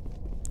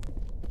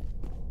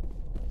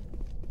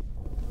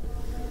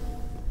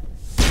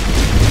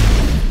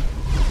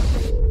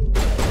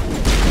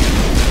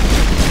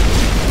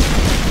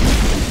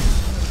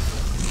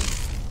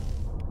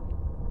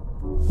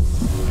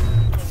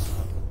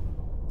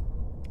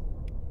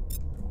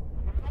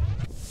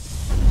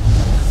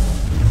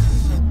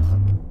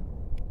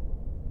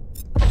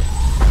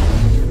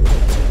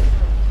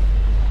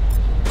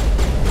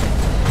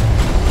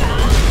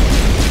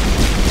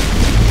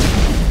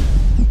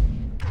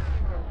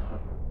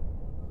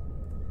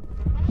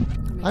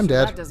 I'm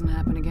dead. That doesn't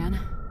happen again.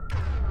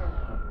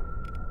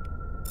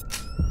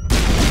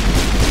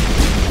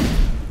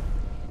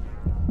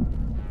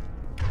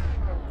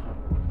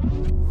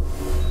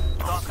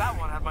 Thought that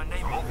one had my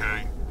name.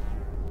 Okay.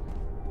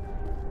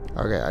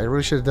 Okay, I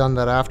really should have done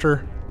that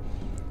after.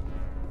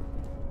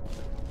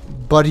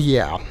 But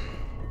yeah.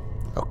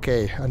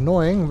 Okay,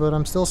 annoying, but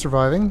I'm still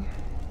surviving.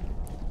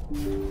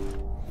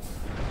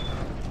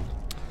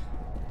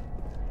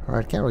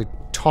 Alright, can't really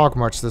talk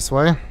much this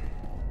way.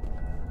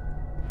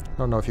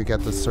 I don't know if you get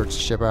to search the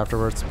ship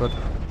afterwards, but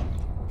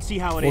See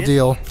how it we'll is?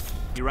 deal.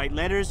 You write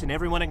letters and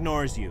everyone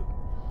ignores you.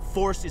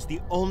 Force is the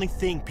only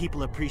thing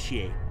people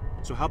appreciate.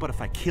 So how about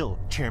if I kill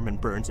Chairman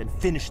Burns and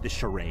finish this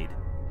charade?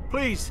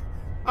 Please,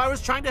 I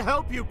was trying to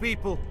help you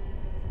people.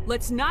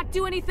 Let's not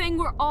do anything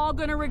we're all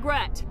gonna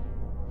regret.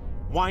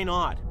 Why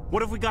not?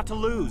 What have we got to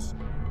lose?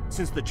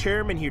 Since the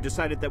chairman here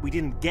decided that we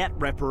didn't get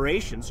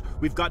reparations,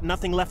 we've got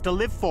nothing left to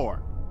live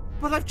for.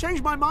 But I've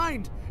changed my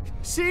mind.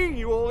 Seeing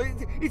you all,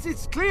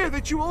 it's clear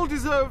that you all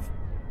deserve...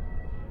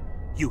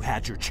 You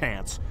had your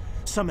chance.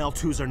 Some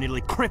L2s are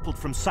nearly crippled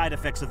from side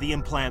effects of the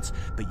implants,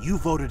 but you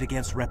voted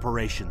against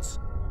reparations.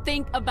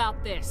 Think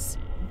about this.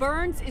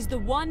 Burns is the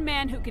one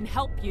man who can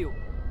help you.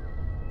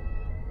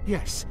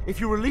 Yes, if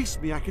you release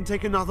me, I can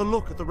take another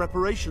look at the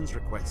reparations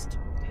request.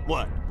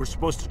 What, we're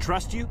supposed to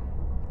trust you?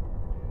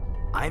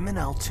 I'm an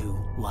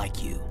L2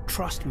 like you.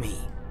 Trust me.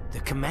 The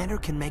commander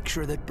can make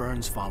sure that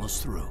Burns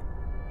follows through.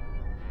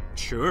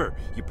 Sure,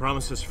 you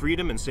promise us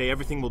freedom and say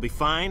everything will be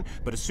fine,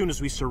 but as soon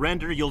as we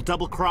surrender, you'll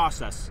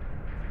double-cross us.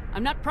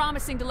 I'm not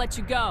promising to let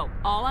you go.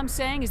 All I'm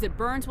saying is that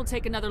Burns will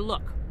take another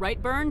look.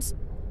 Right, Burns?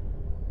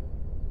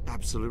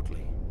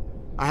 Absolutely.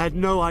 I had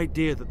no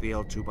idea that the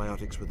L2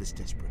 biotics were this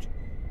desperate.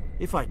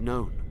 If I'd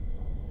known,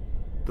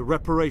 the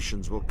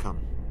reparations will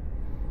come.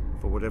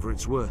 For whatever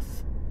it's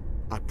worth,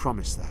 I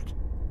promise that.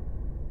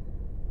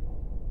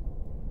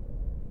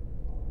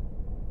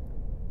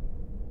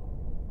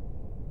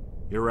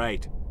 You're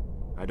right.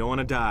 I don't want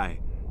to die.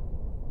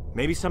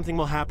 Maybe something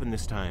will happen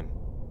this time.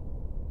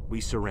 We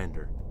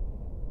surrender.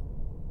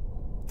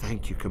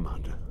 Thank you,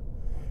 Commander.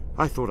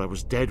 I thought I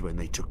was dead when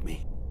they took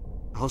me.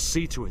 I'll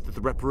see to it that the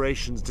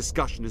reparations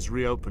discussion is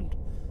reopened.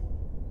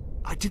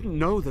 I didn't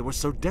know they were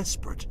so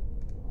desperate.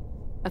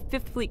 A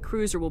 5th Fleet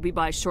cruiser will be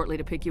by shortly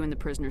to pick you and the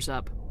prisoners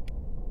up.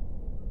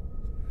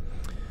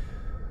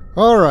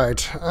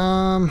 Alright,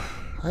 I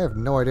have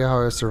no idea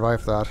how I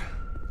survived that.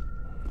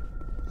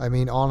 I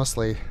mean,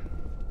 honestly.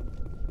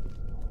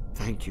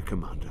 Thank you,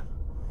 Commander.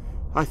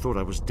 I thought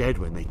I was dead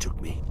when they took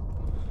me.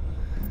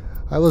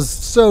 I was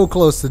so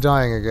close to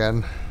dying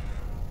again.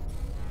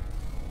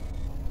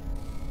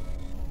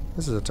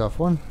 This is a tough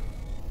one.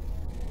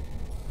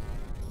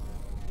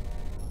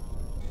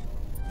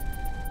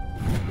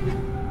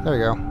 There we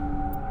go.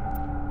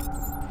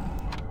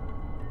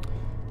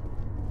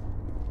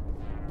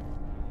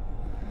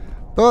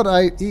 But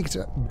I eked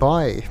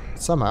by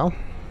somehow.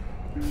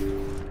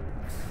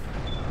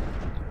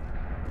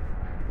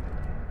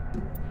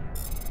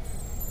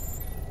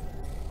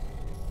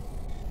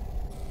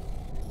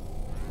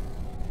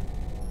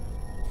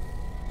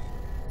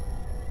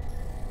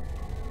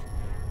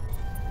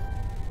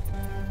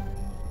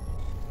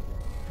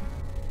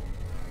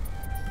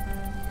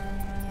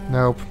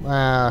 Nope.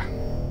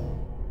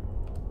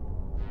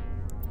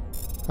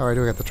 Oh, I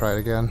do get to try it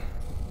again.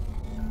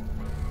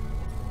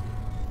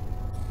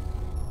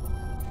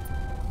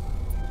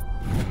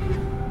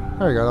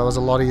 There we go, that was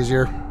a lot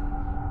easier.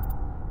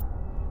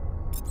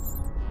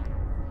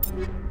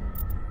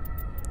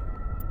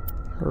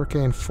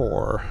 Hurricane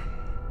 4.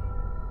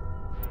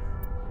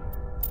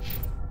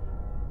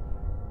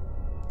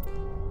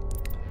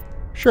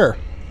 Sure.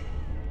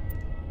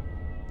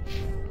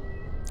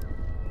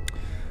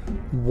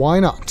 Why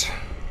not?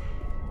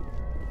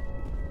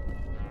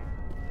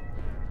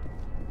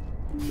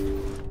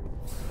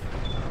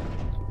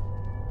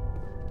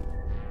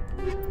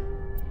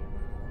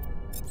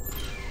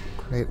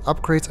 Grenade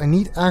upgrades. I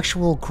need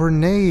actual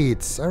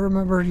grenades. I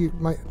remember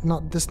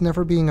this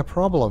never being a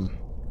problem.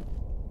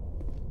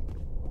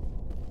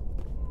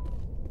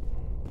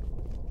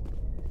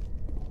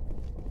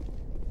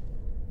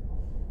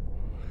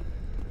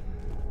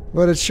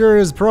 But it sure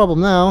is a problem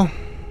now.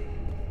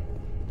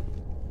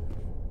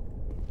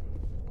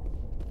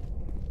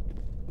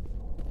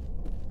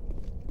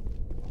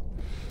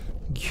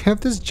 You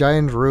have this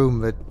giant room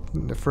that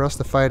for us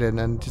to fight in,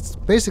 and it's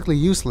basically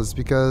useless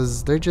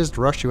because they just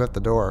rush you at the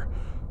door.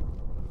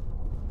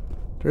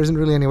 There isn't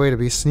really any way to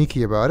be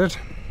sneaky about it.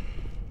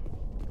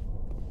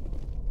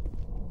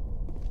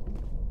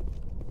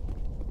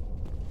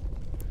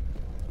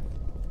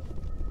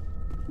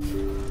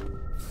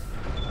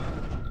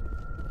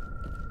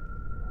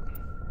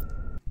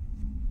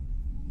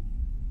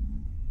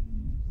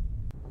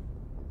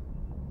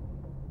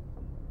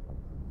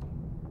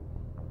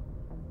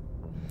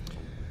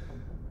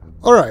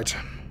 Alright,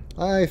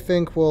 I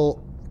think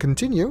we'll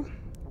continue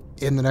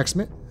in the next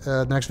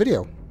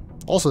video.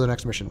 Also the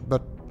next mission,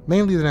 but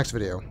mainly the next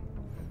video.